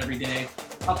free, comes out every day.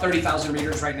 About 30,000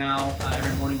 readers right now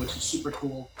every morning, which is super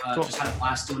cool. Just had a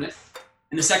blast doing it.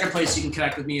 And the second place you can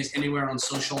connect with me is anywhere on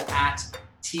social at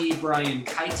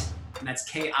 @TBrianKight, and that's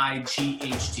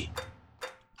KIGHT.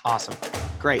 Awesome.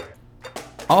 Great.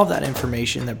 All of that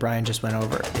information that Brian just went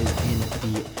over is in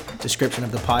the description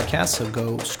of the podcast, so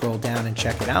go scroll down and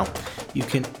check it out. You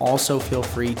can also feel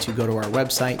free to go to our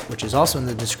website, which is also in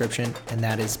the description, and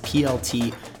that is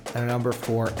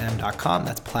plt4m.com.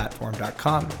 That's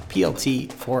platform.com,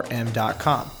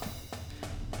 plt4m.com.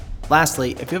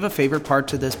 Lastly, if you have a favorite part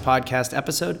to this podcast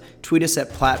episode, tweet us at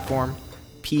Platform,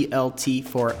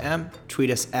 PLT4M, tweet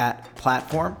us at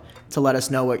Platform, to let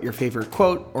us know what your favorite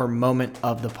quote or moment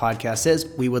of the podcast is.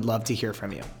 We would love to hear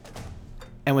from you.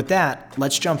 And with that,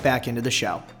 let's jump back into the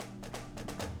show.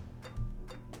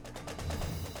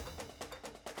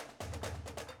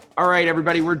 All right,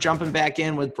 everybody, we're jumping back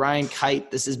in with Brian Kight.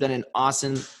 This has been an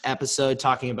awesome episode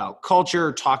talking about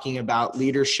culture, talking about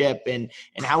leadership, and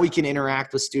how we can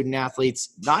interact with student athletes,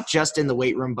 not just in the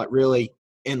weight room, but really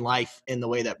in life in the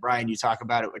way that Brian, you talk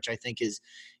about it, which I think is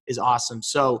awesome.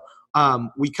 So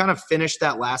we kind of finished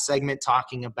that last segment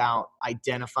talking about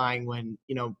identifying when,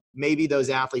 maybe those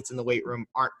athletes in the weight room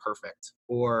aren't perfect,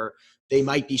 or they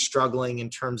might be struggling in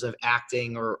terms of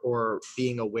acting or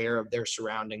being aware of their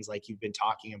surroundings like you've been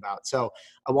talking about. So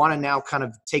I want to now kind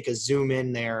of take a zoom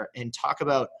in there and talk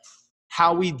about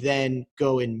how we then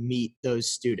go and meet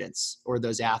those students or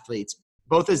those athletes,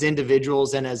 both as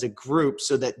individuals and as a group,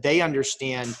 so that they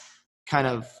understand kind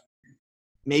of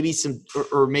maybe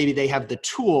or maybe they have the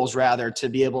tools rather to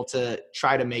be able to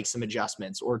try to make some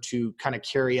adjustments or to kind of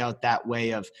carry out that way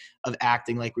of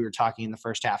acting like we were talking in the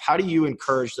first half. How do you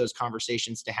encourage those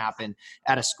conversations to happen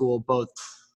at a school, both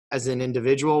as an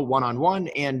individual, one-on-one,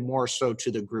 and more so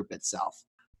to the group itself?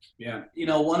 Yeah.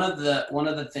 One of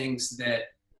the things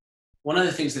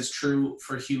that's true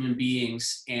for human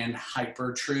beings and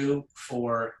hyper true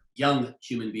for young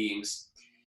human beings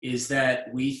is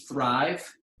that we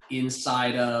thrive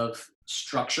inside of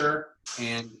structure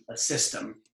and a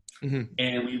system,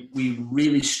 and we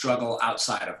really struggle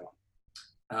outside of one.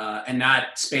 And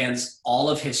that spans all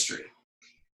of history.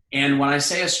 And when I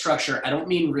say a structure, I don't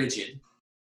mean rigid,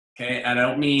 okay? And I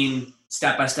don't mean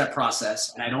step-by-step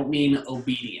process, and I don't mean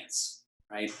obedience,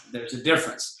 right? There's a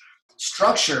difference.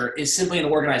 Structure is simply an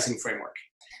organizing framework.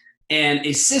 And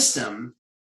a system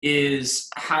is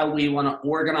how we want to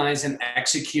organize and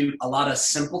execute a lot of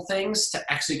simple things to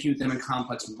execute them in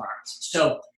complex environments.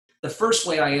 So the first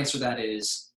way I answer that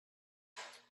is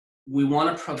we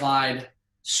want to provide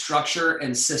structure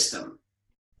and system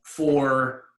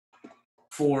for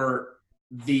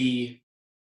the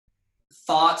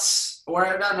thoughts,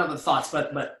 or not the thoughts,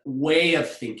 but way of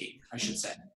thinking, I should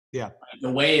say. Yeah. The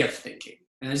way of thinking.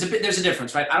 And there's a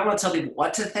difference, right? I don't want to tell people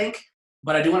what to think,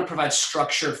 but I do want to provide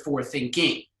structure for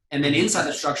thinking. And then inside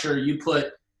the structure, you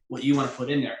put what you want to put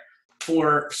in there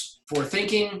for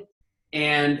thinking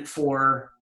and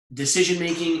for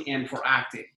decision-making and for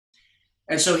acting.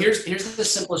 And so here's the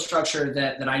simplest structure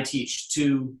that I teach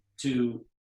to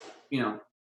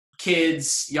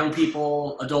kids, young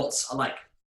people, adults alike.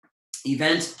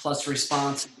 Event plus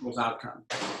response equals outcome.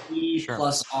 E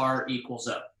plus R equals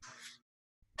O.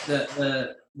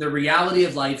 The reality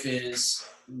of life is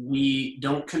we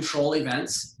don't control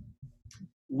events.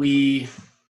 We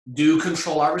do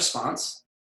control our response,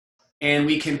 and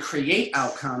we can create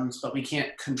outcomes, but we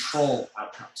can't control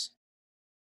outcomes.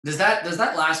 Does that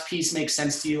last piece make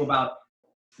sense to you about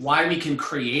why we can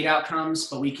create outcomes,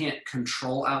 but we can't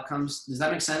control outcomes? Does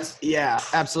that make sense? Yeah,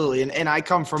 absolutely. And I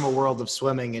come from a world of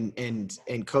swimming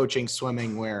and coaching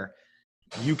swimming where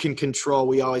you can control.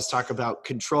 We always talk about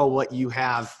control what you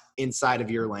have inside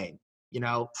of your lane,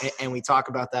 and we talk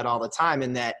about that all the time,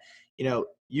 in that,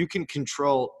 you can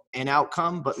control an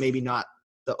outcome, but maybe not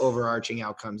the overarching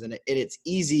outcomes. And it's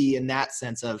easy in that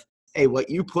sense of, hey, what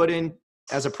you put in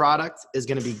as a product is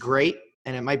going to be great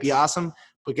and it might be awesome,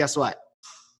 but guess what?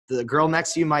 The girl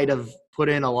next to you might have put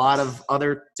in a lot of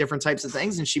other different types of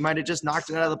things and she might have just knocked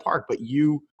it out of the park, but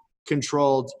you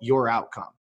controlled your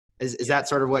outcome. Is that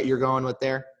sort of what you're going with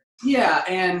there? Yeah.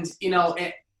 And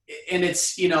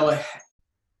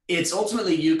it's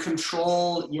ultimately you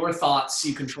control your thoughts,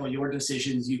 you control your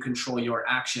decisions, you control your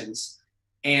actions,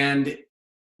 and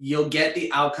you'll get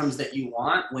the outcomes that you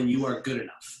want when you are good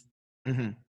enough.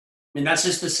 Mm-hmm. And that's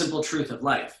just the simple truth of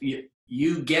life. You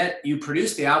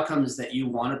produce the outcomes that you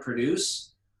want to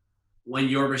produce when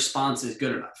your response is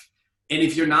good enough. And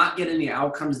if you're not getting the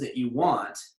outcomes that you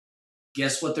want,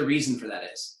 guess what the reason for that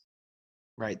is?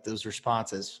 Right. Those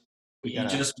responses. You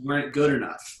just weren't good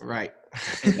enough. Right.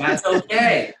 And that's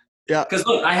okay. Yeah. Because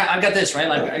look, I've got this, right?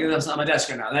 Like I got this on my desk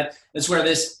right now. That's where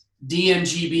this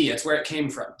DMGB, it's where it came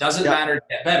from. Doesn't matter,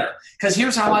 get better. Because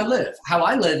here's how I live. How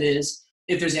I live is,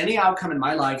 if there's any outcome in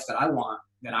my life that I want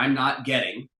that I'm not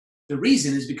getting, the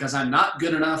reason is because I'm not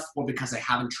good enough or because I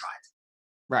haven't tried.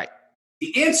 Right.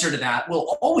 The answer to that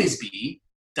will always be,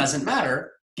 doesn't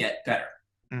matter, get better.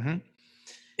 Mm-hmm.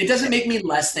 It doesn't make me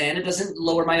less than. It doesn't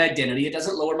lower my identity. It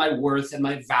doesn't lower my worth and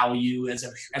my value as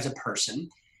a person.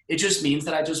 It just means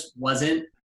that I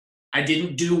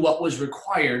didn't do what was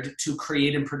required to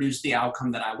create and produce the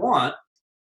outcome that I want,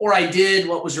 or I did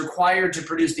what was required to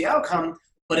produce the outcome,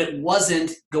 but it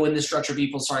wasn't, go in the structure of E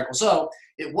plus R equals O,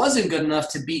 it wasn't good enough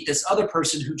to beat this other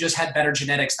person who just had better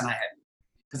genetics than I had.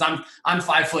 Because I'm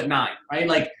 5'9", right?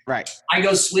 Like, right. I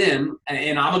go swim,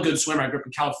 and I'm a good swimmer. I grew up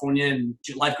in California and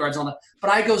do lifeguards and all that. But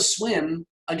I go swim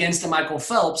against a Michael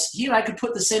Phelps. He and I could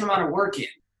put the same amount of work in,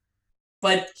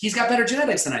 but he's got better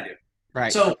genetics than I do.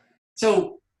 Right. So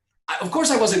of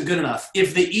course I wasn't good enough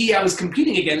if the E I was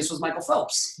competing against was Michael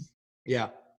Phelps.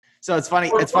 Yeah. So it's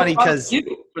funny. It's funny because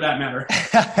for that matter,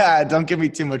 don't give me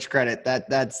too much credit.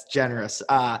 That's generous.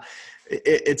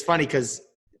 It's funny because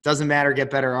it doesn't matter, get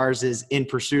better. Ours is in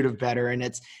pursuit of better.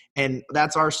 And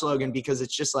that's our slogan, because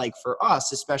it's just like for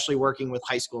us, especially working with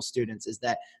high school students, is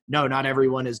that no, not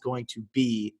everyone is going to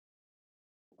be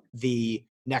the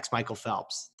next Michael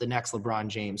Phelps, the next LeBron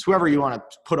James, whoever you want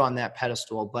to put on that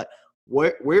pedestal. But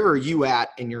where are you at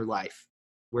in your life?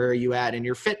 Where are you at in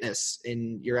your fitness,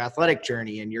 in your athletic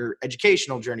journey, in your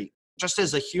educational journey, just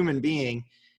as a human being?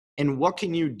 And what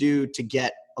can you do to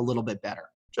get a little bit better?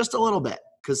 Just a little bit,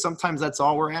 because sometimes that's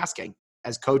all we're asking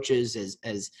as coaches,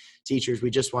 as teachers. We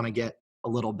just want to get a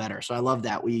little better. So I love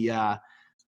that. We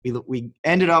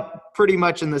ended up pretty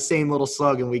much in the same little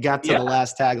slogan. We got to the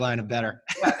last tagline of better.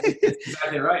 Yeah, it's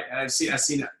exactly right. I've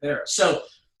seen it there. So,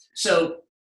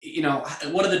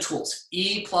 what are the tools?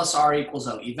 E plus R equals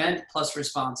O. Event plus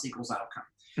response equals outcome.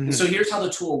 Mm-hmm. And so here's how the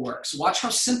tool works. Watch how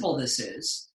simple this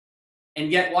is,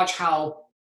 and yet watch how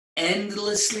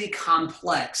endlessly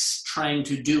complex trying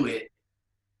to do it,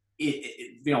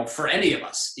 for any of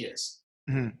us is.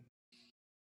 Mm-hmm.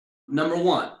 Number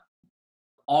one,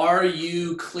 are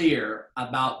you clear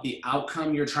about the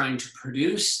outcome you're trying to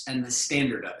produce and the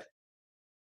standard of it?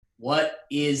 What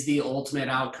is the ultimate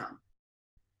outcome?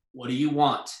 What do you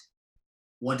want?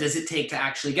 What does it take to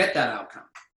actually get that outcome?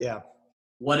 Yeah.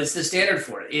 What is the standard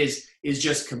for it? Is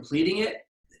just completing it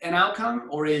an outcome,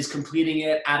 or is completing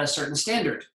it at a certain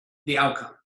standard the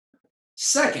outcome?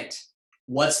 Second,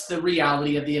 what's the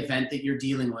reality of the event that you're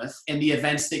dealing with and the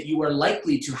events that you are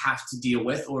likely to have to deal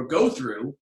with or go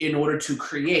through in order to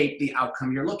create the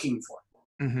outcome you're looking for?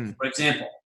 Mm-hmm. For example,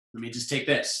 let me just take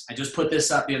this. I just put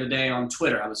this up the other day on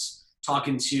Twitter. I was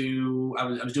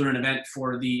doing an event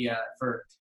for for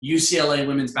UCLA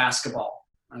women's basketball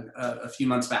a few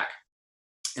months back.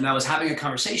 And I was having a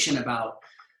conversation about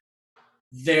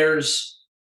there's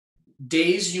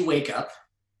days you wake up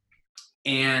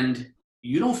and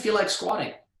you don't feel like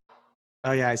squatting.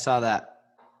 Oh yeah, I saw that.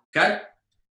 Okay.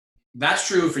 That's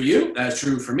true for you. That's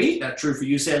true for me. That's true for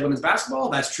UCLA women's basketball.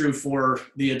 That's true for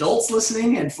the adults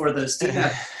listening and for the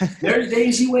students. There's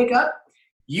days you wake up,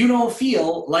 you don't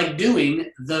feel like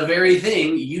doing the very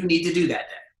thing you need to do that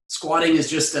day. Squatting is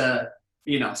just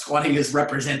squatting is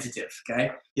representative.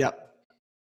 Okay. Yep.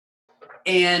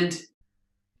 And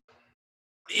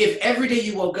if every day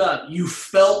you woke up, you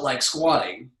felt like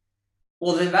squatting,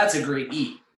 well, then that's a great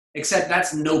E. Except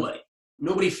that's nobody.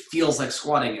 Nobody feels like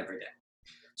squatting every day.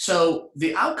 So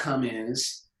the outcome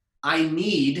is I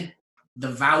need the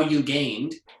value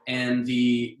gained and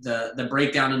the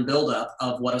breakdown and buildup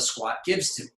of what a squat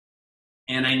gives to me.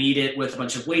 And I need it with a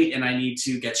bunch of weight, and I need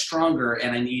to get stronger,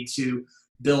 and I need to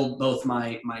build both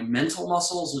my mental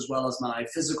muscles as well as my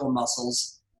physical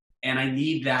muscles, and I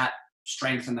need that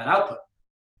strength and that output.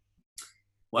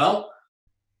 Well,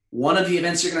 one of the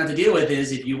events you're going to have to deal with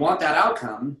is if you want that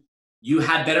outcome, you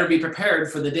had better be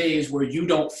prepared for the days where you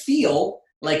don't feel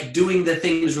like doing the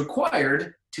things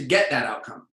required to get that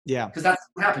outcome. Yeah. Because that's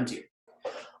what happened to you.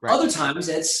 Right. Other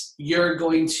times you're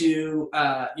going to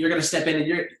step in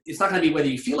and it's not going to be whether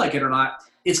you feel like it or not.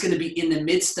 It's going to be in the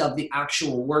midst of the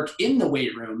actual work in the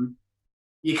weight room.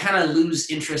 You kind of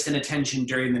lose interest and attention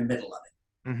during the middle of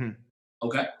it. Mm-hmm.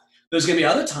 Okay. There's going to be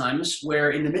other times where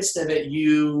in the midst of it,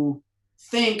 you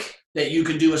think that you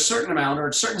can do a certain amount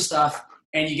or certain stuff,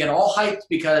 and you get all hyped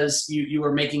because you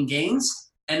were making gains.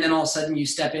 And then all of a sudden you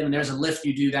step in and there's a lift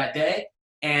you do that day,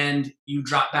 and you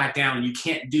drop back down and you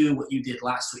can't do what you did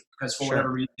last week because for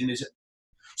whatever reason is it.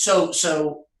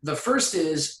 So the first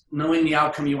is knowing the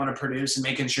outcome you want to produce and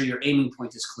making sure your aiming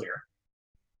point is clear.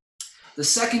 The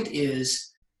second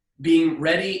is being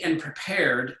ready and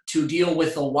prepared to deal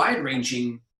with the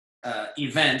wide-ranging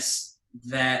events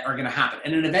that are going to happen.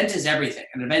 And an event is everything.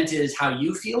 An event is how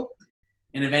you feel.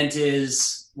 An event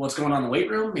is what's going on in the weight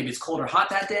room. Maybe it's cold or hot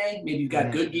that day. Maybe you've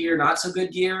got good gear, not so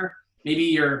good gear. Maybe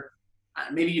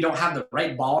you don't have the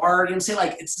right bar. You know, say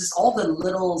like it's just all the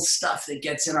little stuff that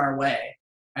gets in our way.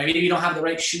 I mean, maybe you don't have the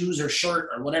right shoes or shirt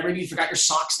or whatever. Maybe you forgot your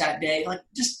socks that day. Like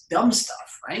just dumb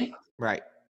stuff, right? Right.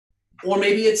 Or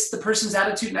maybe it's the person's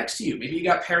attitude next to you. Maybe you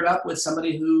got paired up with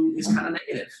somebody who is kind of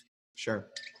negative. Sure.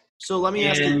 So let me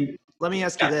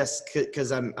ask you this,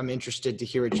 because I'm interested to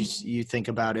hear what you think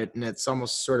about it, and it's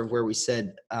almost sort of where we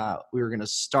said we were going to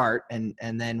start, and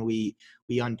then we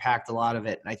unpacked a lot of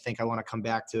it, and I think I want to come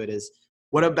back to it. Is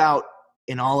what about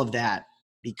in all of that?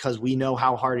 Because we know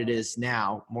how hard it is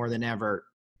now more than ever,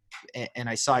 and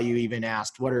I saw you even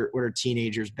asked what are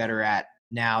teenagers better at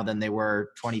now than they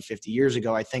were 20, 50 years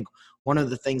ago. I think one of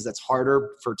the things that's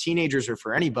harder for teenagers or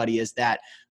for anybody is that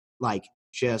like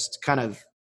just kind of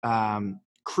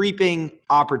creeping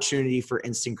opportunity for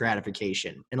instant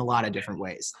gratification in a lot of different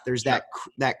ways. There's that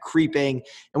creeping,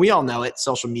 and we all know it,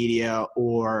 social media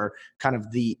or kind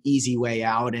of the easy way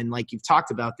out. And like you've talked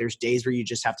about, there's days where you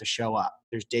just have to show up.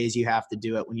 There's days you have to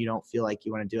do it when you don't feel like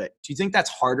you want to do it. Do you think that's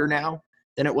harder now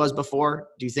than it was before?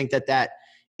 Do you think that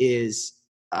is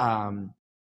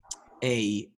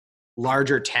a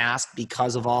larger task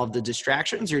because of all of the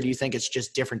distractions, or do you think it's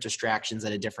just different distractions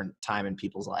at a different time in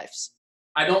people's lives?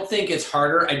 I don't think it's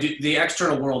harder. The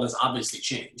external world has obviously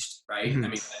changed, right? Mm-hmm. I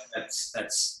mean,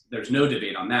 that's there's no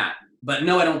debate on that. But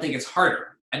no, I don't think it's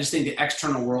harder. I just think the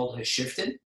external world has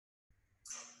shifted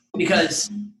because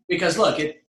look,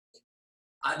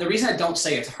 the reason I don't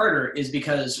say it's harder is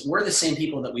because we're the same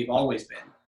people that we've always been.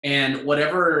 And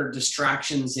whatever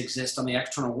distractions exist on the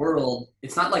external world,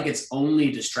 it's not like it's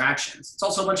only distractions. It's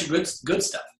also a bunch of good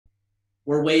stuff.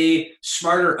 We're way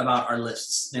smarter about our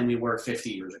lists than we were 50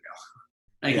 years ago.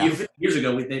 Like 50 years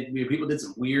ago, people did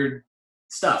some weird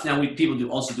stuff. Now people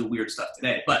also do weird stuff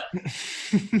today, but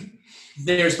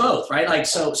there's both, right? Like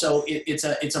so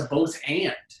it's a both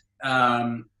and.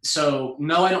 So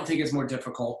no, I don't think it's more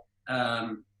difficult.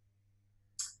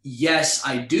 Yes,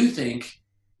 I do think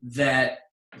that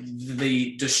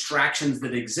the distractions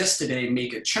that exist today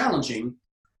make it challenging,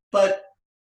 but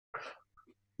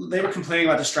they were complaining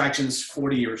about distractions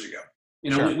 40 years ago.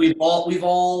 You know, sure. we've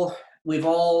all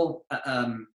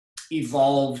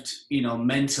evolved, you know,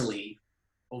 mentally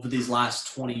over these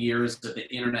last 20 years of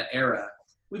the internet era.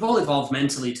 We've all evolved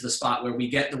mentally to the spot where we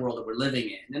get the world that we're living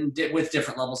in, and with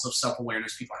different levels of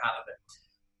self-awareness people have of it.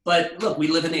 But look, we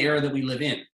live in the era that we live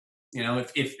in. You know,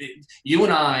 if you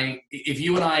and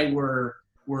I were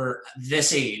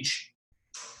this age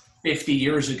 50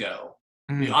 years ago,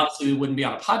 obviously we wouldn't be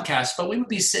on a podcast, but we would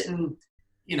be sitting,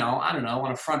 you know, I don't know,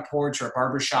 on a front porch or a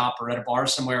barber shop or at a bar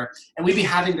somewhere, and we'd be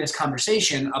having this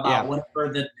conversation about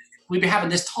whatever that we'd be having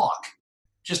this talk,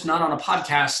 just not on a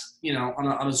podcast, you know,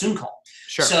 on a Zoom call.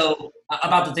 Sure. So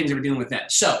about the things that we're dealing with then.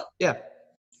 So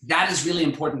that is really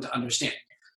important to understand.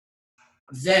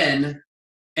 Then,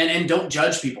 and don't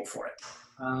judge people for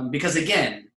it, because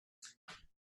again,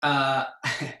 I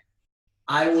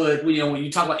would, you know, when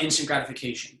you talk about instant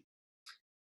gratification,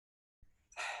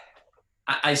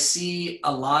 I see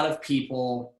a lot of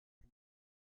people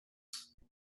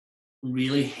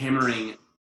really hammering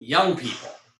young people,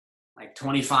 like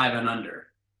 25 and under.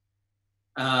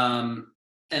 And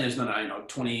there's no, I know,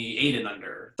 28 and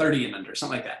under, 30 and under,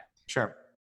 something like that. Sure.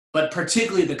 But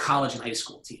particularly the college and high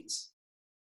school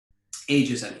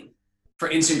ages, for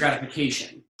instant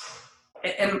gratification.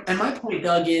 And my point,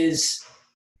 Doug, is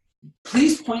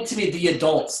please point to me the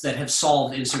adults that have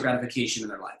solved instant gratification in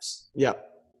their lives. Yeah. You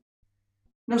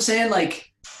know what I'm saying?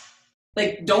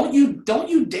 Like don't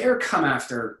you dare come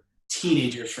after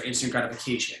teenagers for instant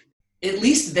gratification. At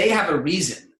least they have a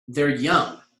reason. They're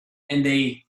young and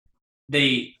they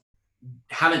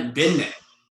haven't been there.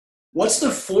 What's the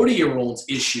 40-year-old's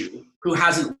issue who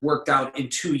hasn't worked out in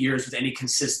 2 years with any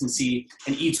consistency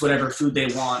and eats whatever food they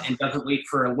want and doesn't wait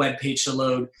for a web page to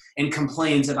load and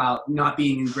complains about not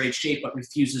being in great shape but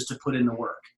refuses to put in the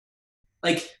work?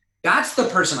 Like, that's the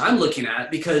person I'm looking at,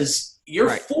 because you're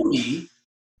 40,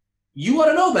 you ought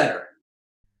to know better.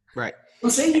 Right. I'm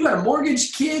saying you got a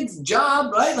mortgage, kids,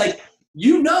 job, right? Like,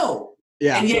 you know.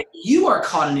 Yeah. And yet you are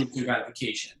caught in instant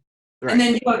gratification. Right. And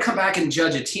then you want to come back and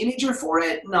judge a teenager for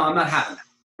it? No, I'm not having that.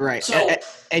 Right. So,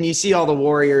 and you see all the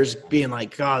warriors being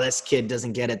like, oh, this kid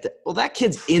doesn't get it. Well, that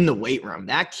kid's in the weight room.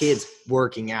 That kid's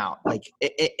working out. Like,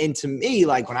 and to me,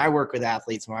 like when I work with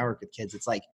athletes, when I work with kids, it's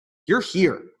like, you're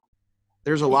here.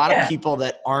 There's a lot of people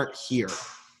that aren't here,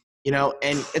 you know,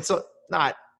 and it's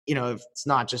not, you know, if it's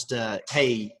not just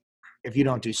hey, if you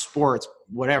don't do sports,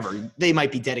 whatever, they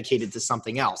might be dedicated to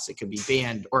something else. It could be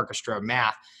band, orchestra,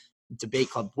 math, debate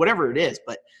club, whatever it is.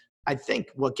 But I think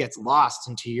what gets lost,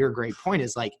 and to your great point,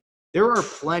 is like there are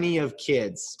plenty of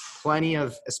kids, plenty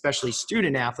of especially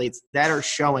student athletes that are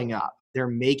showing up. They're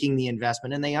making the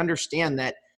investment and they understand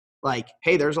that, like,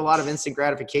 hey, there's a lot of instant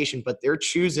gratification, but they're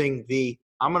choosing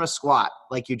I'm going to squat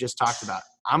like you just talked about.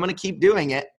 I'm going to keep doing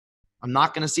it. I'm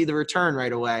not going to see the return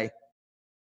right away,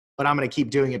 but I'm going to keep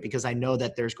doing it because I know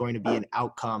that there's going to be an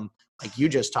outcome like you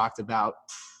just talked about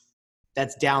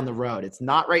that's down the road. It's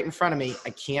not right in front of me.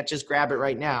 I can't just grab it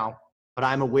right now, but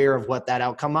I'm aware of what that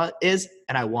outcome is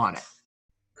and I want it.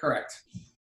 Correct.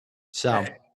 So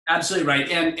absolutely right.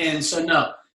 And so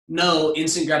no,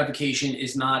 instant gratification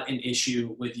is not an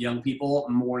issue with young people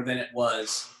more than it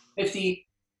was 50,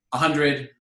 100,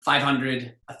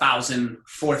 500, 1,000,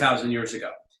 4,000 years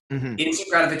ago. Mm-hmm. Instant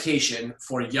gratification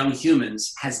for young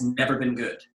humans has never been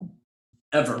good,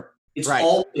 ever. It's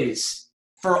always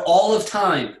for all of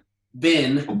time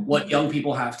been what young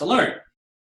people have to learn.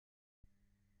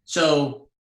 So,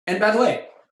 and by the way,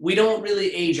 we don't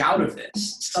really age out of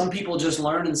this. Some people just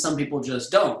learn and some people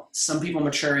just don't. Some people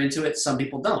mature into it, some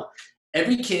people don't.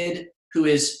 Every kid who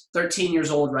is 13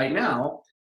 years old right now,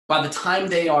 by the time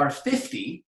they are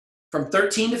 50, from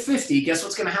 13 to 50, guess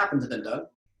what's going to happen to them, Doug?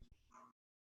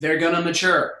 They're going to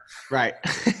mature. Right.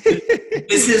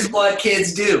 This is what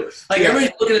kids do. Like,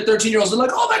 everybody's looking at 13-year-olds, they're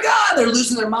like, oh my God, they're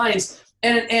losing their minds.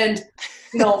 And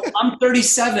you know, I'm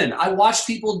 37. I watched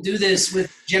people do this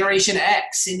with Generation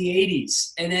X in the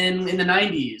 80s and then in the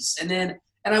 90s. And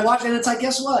I watched, and it's like,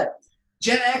 guess what?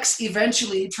 Gen X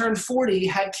eventually turned 40,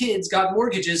 had kids, got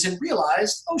mortgages, and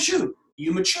realized, oh shoot,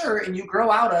 you mature and you grow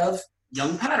out of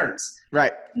young patterns.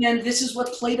 Right. And this is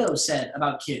what Plato said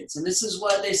about kids. And this is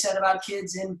what they said about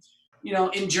kids in, you know,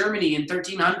 in Germany in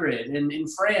 1300 and in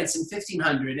France in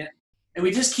 1500. And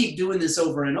we just keep doing this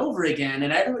over and over again,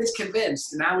 and everybody's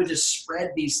convinced. And now we just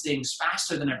spread these things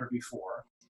faster than ever before.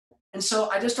 And so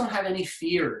I just don't have any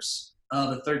fears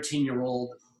of a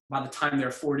 13-year-old by the time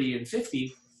they're 40 and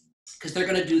 50, because they're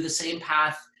going to do the same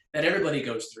path that everybody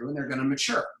goes through, and they're going to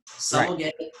mature. Some will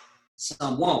get it,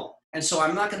 some won't. And so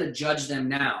I'm not going to judge them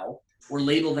now or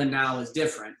label them now as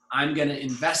different. I'm going to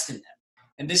invest in them.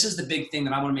 And this is the big thing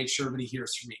that I want to make sure everybody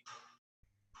hears from me.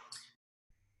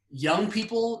 Young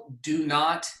people do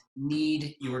not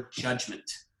need your judgment.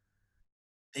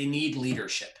 They need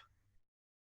leadership.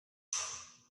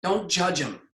 Don't judge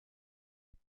them.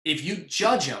 If you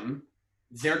judge them,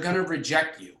 they're going to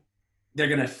reject you. They're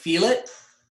going to feel it.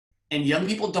 And young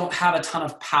people don't have a ton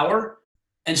of power.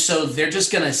 And so they're just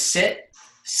going to sit,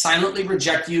 silently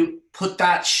reject you, put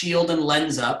that shield and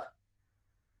lens up.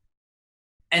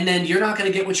 And then you're not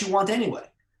going to get what you want anyway.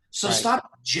 So stop.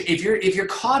 If you're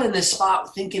caught in this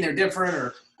spot thinking they're different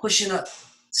or pushing up,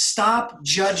 stop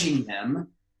judging them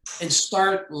and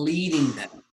start leading them.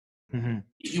 Mm-hmm.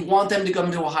 You want them to come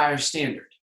to a higher standard.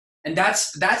 And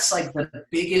that's like the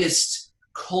biggest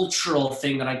cultural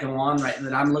thing that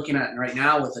that I'm looking at right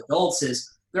now with adults is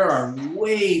there are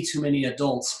way too many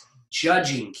adults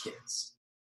judging kids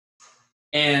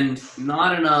and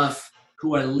not enough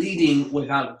who are leading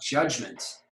without judgment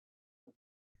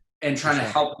and trying to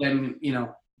help them, you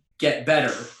know, get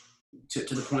better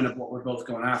to the point of what we're both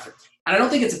going after. And I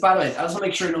don't think it's, by the way, I just want to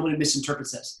make sure nobody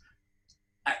misinterprets this.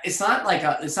 It's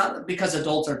not because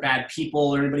adults are bad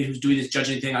people or anybody who's doing this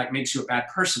judging thing like makes you a bad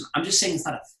person. I'm just saying it's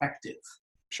not effective.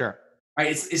 Sure. Right?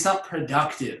 It's not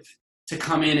productive to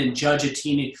come in and judge a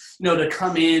teenager, you know, to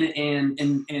come in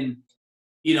and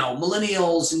you know,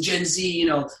 millennials and Gen Z, you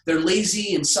know, they're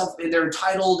lazy and they're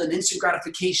entitled and instant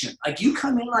gratification. Like you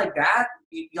come in like that,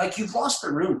 like you've lost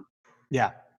the room.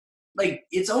 Yeah. Like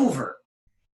it's over.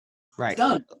 Right. It's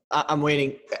done. I'm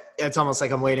waiting. It's almost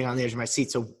like I'm waiting on the edge of my seat.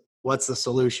 So what's the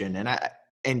solution?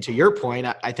 And to your point,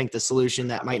 I think the solution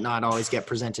that might not always get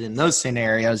presented in those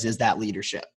scenarios is that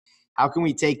leadership. How can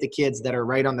we take the kids that are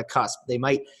right on the cusp? They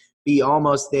might be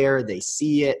almost there. They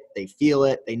see it. They feel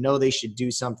it. They know they should do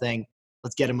something.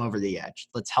 Let's get them over the edge.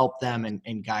 Let's help them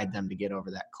and guide them to get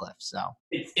over that cliff. So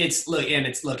it's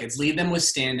lead them with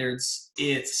standards.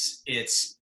 It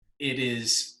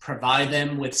is provide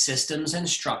them with systems and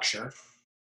structure.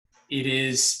 It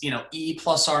is, you know, E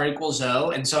plus R equals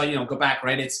O. And so, you know, go back,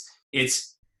 right?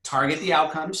 It's target the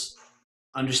outcomes,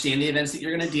 understand the events that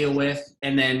you're going to deal with,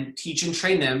 and then teach and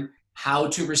train them how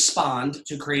to respond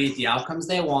to create the outcomes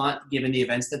they want given the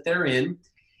events that they're in,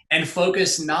 and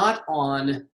focus not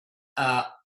on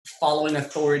following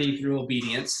authority through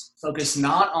obedience, focus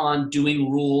not on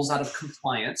doing rules out of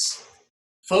compliance,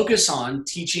 focus on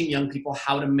teaching young people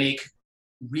how to make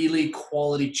really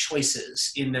quality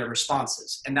choices in their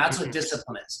responses. And that's what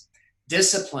discipline is.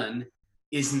 Discipline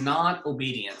is not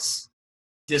obedience.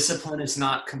 Discipline is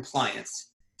not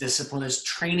compliance. Discipline is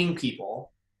training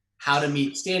people how to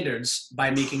meet standards by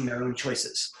making their own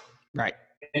choices. Right.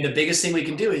 And the biggest thing we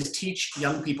can do is teach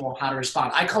young people how to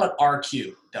respond. I call it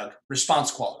RQ, Doug,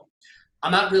 response quality.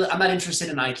 I'm not interested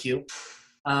in IQ.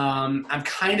 I'm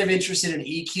kind of interested in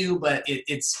EQ, but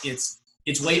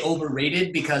it's way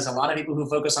overrated because a lot of people who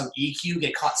focus on EQ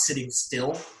get caught sitting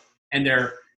still, and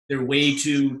they're way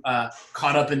too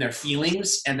caught up in their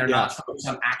feelings, and they're not focused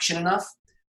on action enough.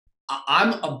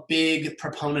 I'm a big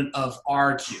proponent of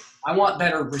RQ. I want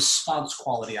better response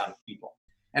quality out of people.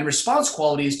 And response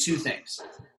quality is two things.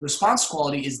 Response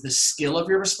quality is the skill of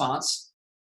your response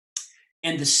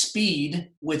and the speed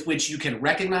with which you can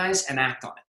recognize and act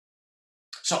on it.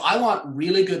 So I want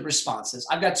really good responses.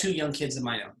 I've got 2 young kids of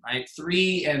my own, right?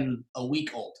 3 and a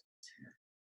week old.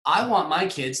 I want my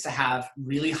kids to have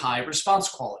really high response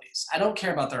qualities. I don't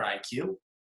care about their IQ.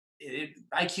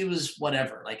 IQ is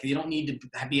whatever. Like, you don't need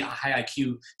to be a high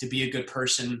IQ to be a good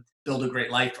person, build a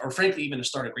great life, or frankly, even to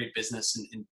start a great business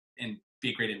and be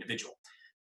a great individual.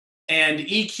 And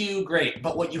EQ, great.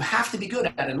 But what you have to be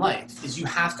good at in life is you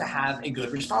have to have a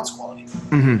good response quality.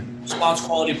 Mm-hmm. Response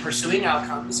quality pursuing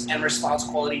outcomes, and response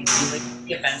quality dealing with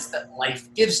the events that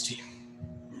life gives to you.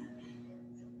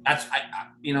 That's,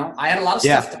 I had a lot of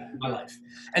stuff in my life.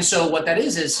 And so what that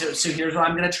is so here's what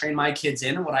I'm going to train my kids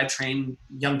in, and what I train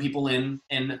young people in,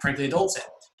 and frankly adults in,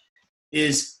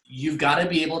 is you've got to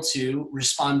be able to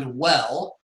respond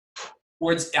well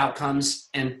towards outcomes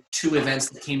and to events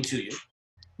that came to you.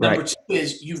 Number two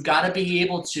is you've got to be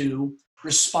able to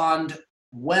respond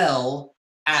well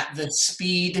at the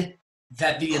speed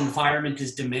that the environment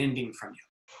is demanding from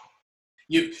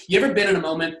you. You ever been in a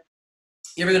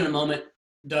moment,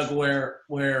 Doug,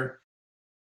 where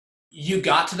you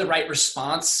got to the right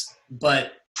response,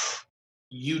 but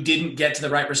you didn't get to the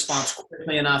right response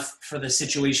quickly enough for the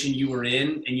situation you were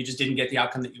in, and you just didn't get the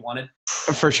outcome that you wanted?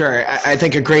 For sure. I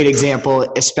think a great example,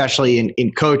 especially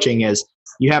in coaching, is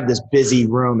you have this busy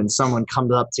room and someone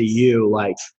comes up to you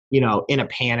like, in a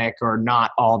panic or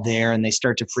not all there, and they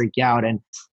start to freak out, and,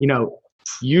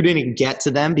 you didn't get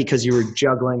to them because you were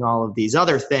juggling all of these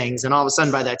other things. And all of a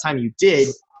sudden, by that time you did,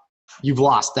 you've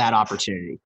lost that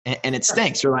opportunity. And it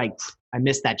stinks. You're like, I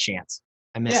missed that chance.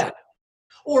 I missed it.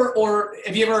 Or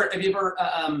have you ever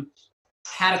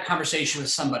had a conversation with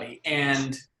somebody,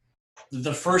 and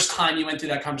the first time you went through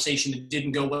that conversation, it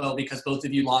didn't go well because both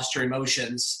of you lost your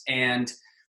emotions, and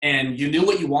you knew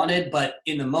what you wanted, but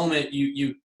in the moment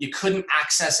you couldn't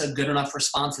access a good enough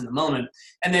response in the moment.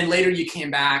 And then later you came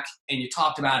back and you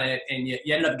talked about it, and you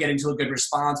ended up getting to a good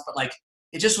response, but like,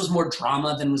 it just was more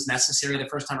drama than was necessary the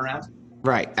first time around.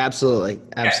 Right. Absolutely.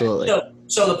 Absolutely. Okay.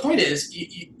 So the point is,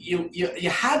 you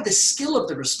had the skill of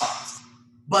the response,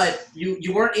 but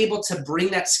you weren't able to bring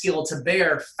that skill to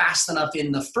bear fast enough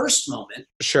in the first moment.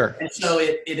 Sure. And so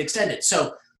it extended.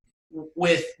 So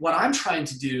with what I'm trying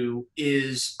to do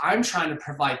is I'm trying to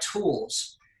provide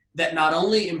tools that not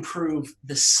only improve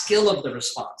the skill of the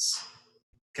response,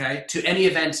 okay, to any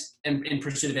event in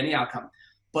pursuit of any outcome,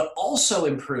 but also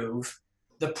improve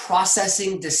the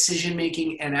processing,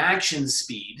 decision-making, and action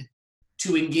speed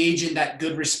to engage in that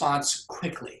good response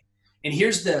quickly. And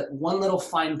here's the one little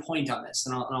fine point on this,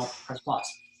 and I'll press pause.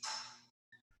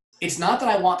 It's not that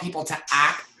I want people to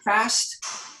act fast.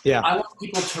 Yeah. I want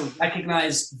people to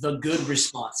recognize the good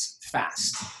response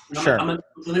fast. Sure. I'm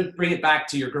going to bring it back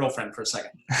to your girlfriend for a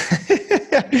second.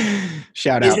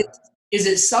 Shout out. Is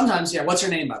it sometimes, what's her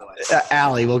name, by the way?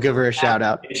 Allie. We'll give her a shout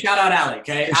out. Shout out Allie,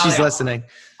 okay? If she's listening.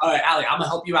 All right, Allie, I'm going to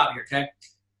help you out here, okay?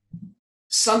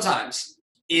 Sometimes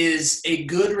is a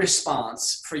good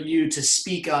response for you to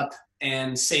speak up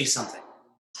and say something.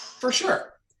 For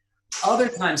sure. Other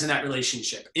times in that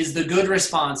relationship is the good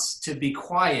response to be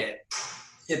quiet,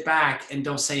 sit back, and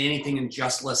don't say anything and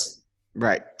just listen.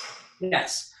 Right.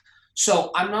 Yes.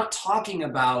 So I'm not talking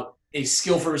about a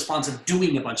skillful response of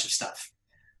doing a bunch of stuff.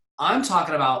 I'm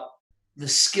talking about the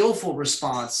skillful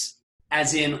response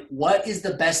as in, what is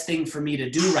the best thing for me to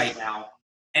do right now?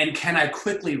 And can I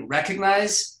quickly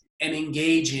recognize and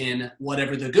engage in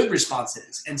whatever the good response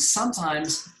is? And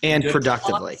sometimes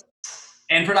productively.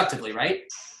 And productively, right?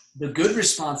 The good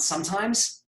response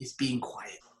sometimes is being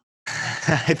quiet.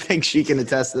 I think she can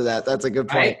attest to that. That's a good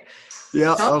point. Right?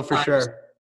 Yeah. Oh, for sure.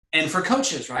 And for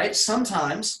coaches, right?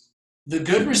 Sometimes the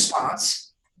good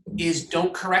response is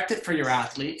don't correct it for your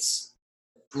athletes.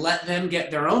 Let them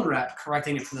get their own rep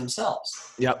correcting it for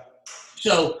themselves. Yep.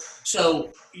 So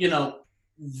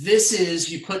this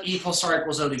is, you put E + R =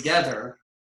 O together,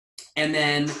 and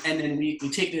then we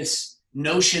take this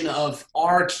notion of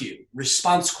RQ,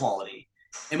 response quality,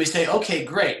 and we say, okay,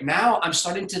 great. Now I'm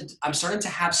starting to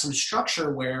have some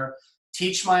structure where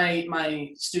teach my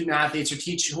student athletes or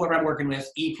teach whoever I'm working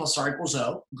with E + R =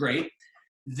 O. Great.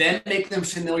 Then make them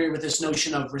familiar with this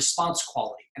notion of response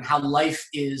quality and how life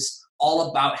is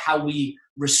all about how we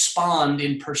respond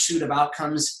in pursuit of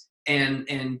outcomes and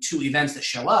to events that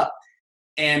show up.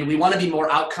 And we want to be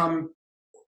more outcome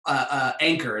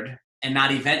anchored and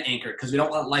not event anchored, because we don't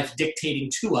want life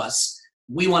dictating to us.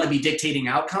 We want to be dictating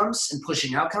outcomes and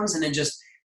pushing outcomes, and then just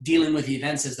dealing with the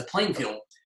events as the playing field.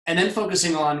 And then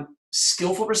focusing on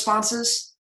skillful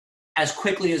responses as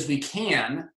quickly as we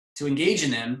can to engage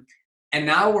in them. And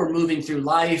now we're moving through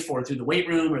life, or through the weight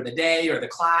room, or the day, or the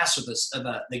class, or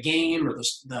the game, or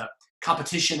the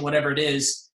competition, whatever it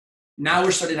is. Now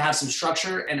we're starting to have some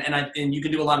structure, and you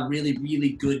can do a lot of really, really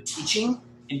good teaching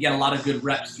and get a lot of good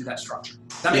reps through that structure.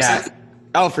 Does that make sense?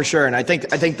 Oh, for sure. And I think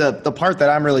the part that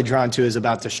I'm really drawn to is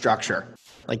about the structure.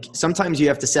 Like sometimes you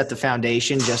have to set the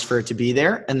foundation just for it to be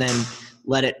there and then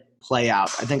let it play out.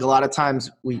 I think a lot of times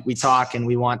we talk and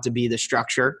we want to be the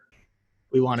structure.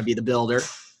 We want to be the builder.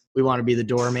 We want to be the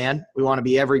doorman. We want to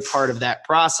be every part of that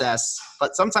process.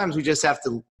 But sometimes we just have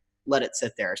to let it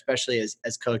sit there, especially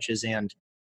as coaches and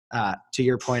to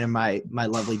your point of my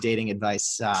lovely dating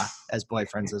advice as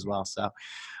boyfriends as well. So,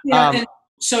 yeah. And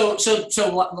so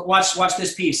watch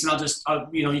this piece, and I'll just,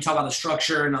 you talk about the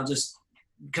structure, and I'll just,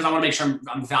 because I want to make sure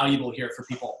I'm valuable here for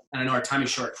people, and I know our time is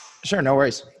short. Sure, no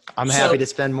worries. I'm happy to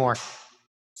spend more.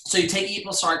 So you take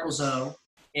E+R=O,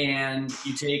 and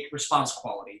you take response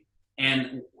quality,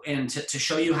 and to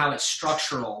show you how it's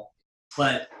structural,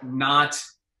 but not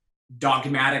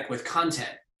dogmatic with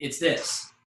content. It's this.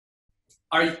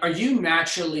 Are you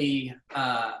naturally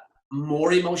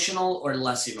more emotional or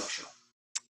less emotional?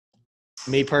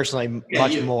 Me personally,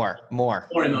 much more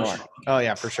emotional. Oh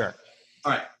yeah, for sure.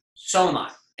 All right. So am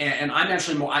I. And I'm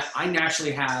naturally more, I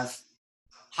naturally have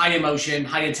high emotion,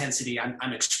 high intensity.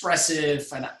 I'm expressive.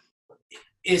 And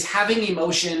is having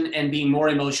emotion and being more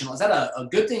emotional, is that a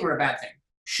good thing or a bad thing?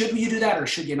 Should you do that or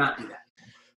should you not do that?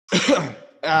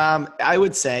 I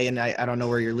would say, and I don't know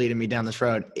where you're leading me down this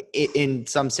road, in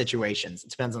some situations, it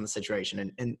depends on the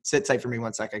situation. And sit tight for me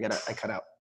 1 sec. I cut out.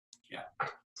 Yeah.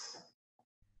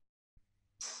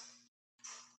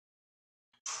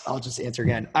 I'll just answer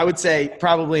again. I would say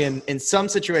probably in some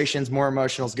situations, more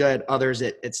emotional is good. Others,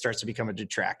 it starts to become a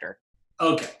detractor.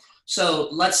 Okay. So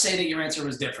let's say that your answer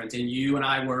was different and you and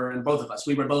I were, and both of us,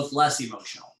 we were both less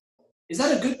emotional. Is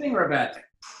that a good thing or a bad thing?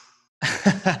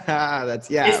 It's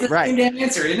the right. Same damn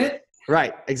answer, isn't it?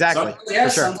 Right. Exactly. Sometimes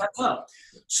yes, sometimes no.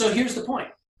 So here's the point.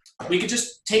 We could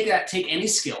just take any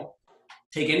skill,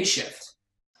 take any shift.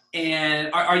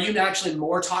 And are you actually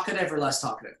more talkative or less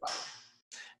talkative, by the way?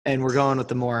 And we're going with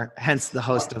the more, hence the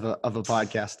host of a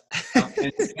podcast.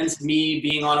 Hence me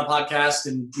being on a podcast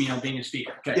and being a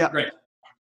speaker. Okay, yeah. Great.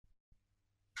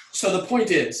 So the point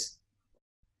is,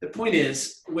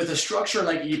 with a structure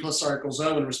like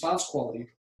E+R=O and response quality,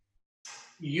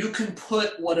 you can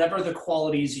put whatever the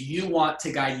qualities you want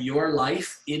to guide your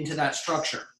life into that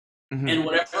structure. Mm-hmm. And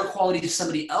whatever qualities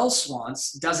somebody else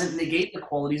wants doesn't negate the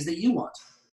qualities that you want.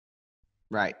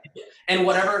 Right. And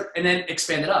then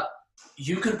expand it up.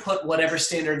 You can put whatever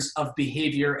standards of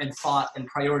behavior and thought and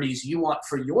priorities you want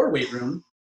for your weight room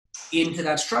into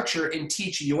that structure and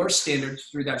teach your standards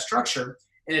through that structure.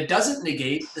 And it doesn't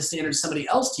negate the standards somebody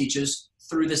else teaches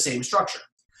through the same structure.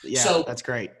 Yeah, so that's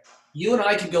great. You and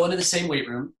I could go into the same weight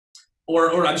room,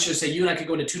 or I should say you and I could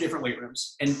go into two different weight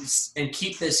rooms and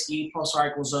keep this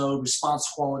E+R=O, response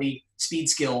quality, speed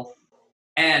skill.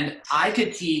 And I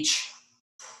could teach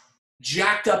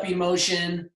jacked up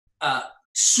emotion,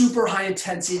 super high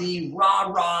intensity,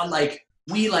 rah,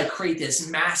 we create this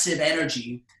massive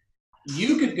energy.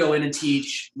 You could go in and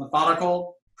teach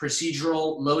methodical,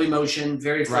 procedural, low emotion,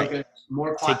 very focused, right.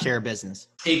 More quiet. Take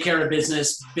care of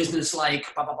business,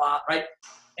 business-like, blah, blah, blah, right?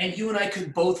 And you and I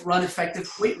could both run effective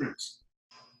weight rooms.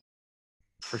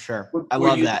 For sure. I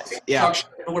love that. Yeah.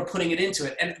 And we're putting it into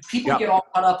it. And people get all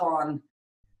caught up on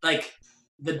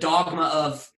the dogma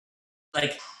of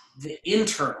the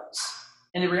internals.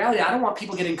 And in reality, I don't want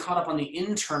people getting caught up on the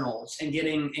internals and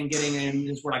getting in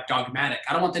this word dogmatic.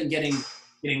 I don't want them getting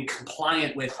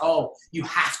compliant with, you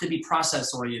have to be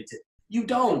process oriented. You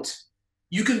don't.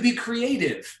 You can be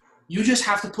creative. You just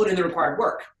have to put in the required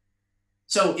work.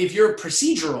 So if you're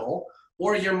procedural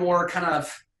or you're more kind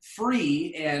of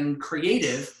free and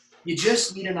creative, you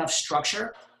just need enough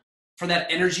structure for that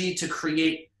energy to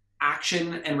create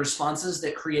action and responses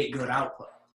that create good output.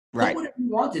 Right. Put whatever you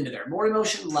want into there. More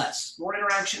emotion, less. More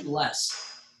interaction,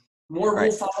 less. More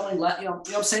rule following, less. You know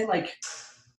what I'm saying?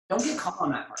 Don't get caught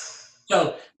on that part.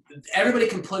 So everybody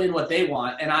can put in what they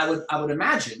want, and I would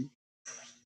imagine,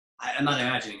 I'm not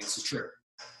imagining, this is true.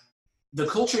 The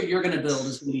culture you're going to build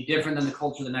is going to be different than the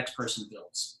culture the next person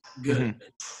builds. Good.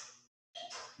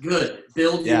 Mm-hmm. Good.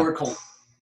 Build your culture.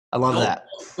 I love that.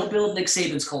 Don't build Nick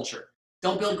Saban's culture.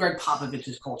 Don't build Greg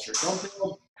Popovich's culture. Don't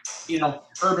build,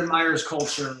 Urban Meyer's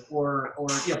culture or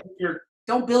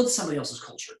don't build somebody else's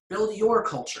culture. Build your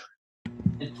culture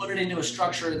and put it into a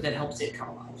structure that helps it come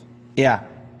alive. Yeah,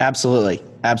 absolutely.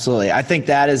 Absolutely. I think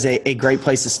that is a great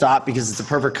place to stop because it's a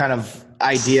perfect kind of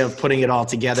idea of putting it all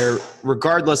together.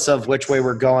 Regardless of which way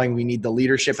we're going, we need the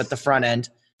leadership at the front end,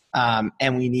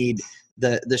 and we need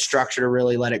the structure to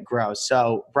really let it grow.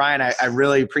 So, Brian, I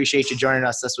really appreciate you joining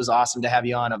us. This was awesome to have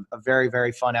you on. A very,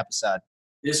 very fun episode.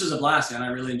 This was a blast, man. I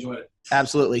really enjoyed it.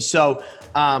 Absolutely. So,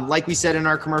 like we said in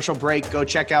our commercial break, go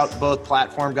check out both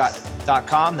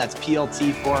platform.com. That's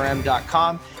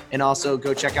PLT4M.com. And also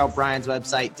go check out Brian's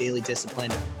website,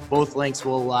 dailydiscipline.com. Both links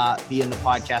will be in the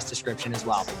podcast description as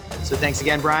well. So thanks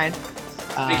again, Brian.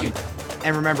 Thank you.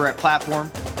 And remember, at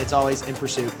Platform, it's always in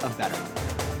pursuit of better.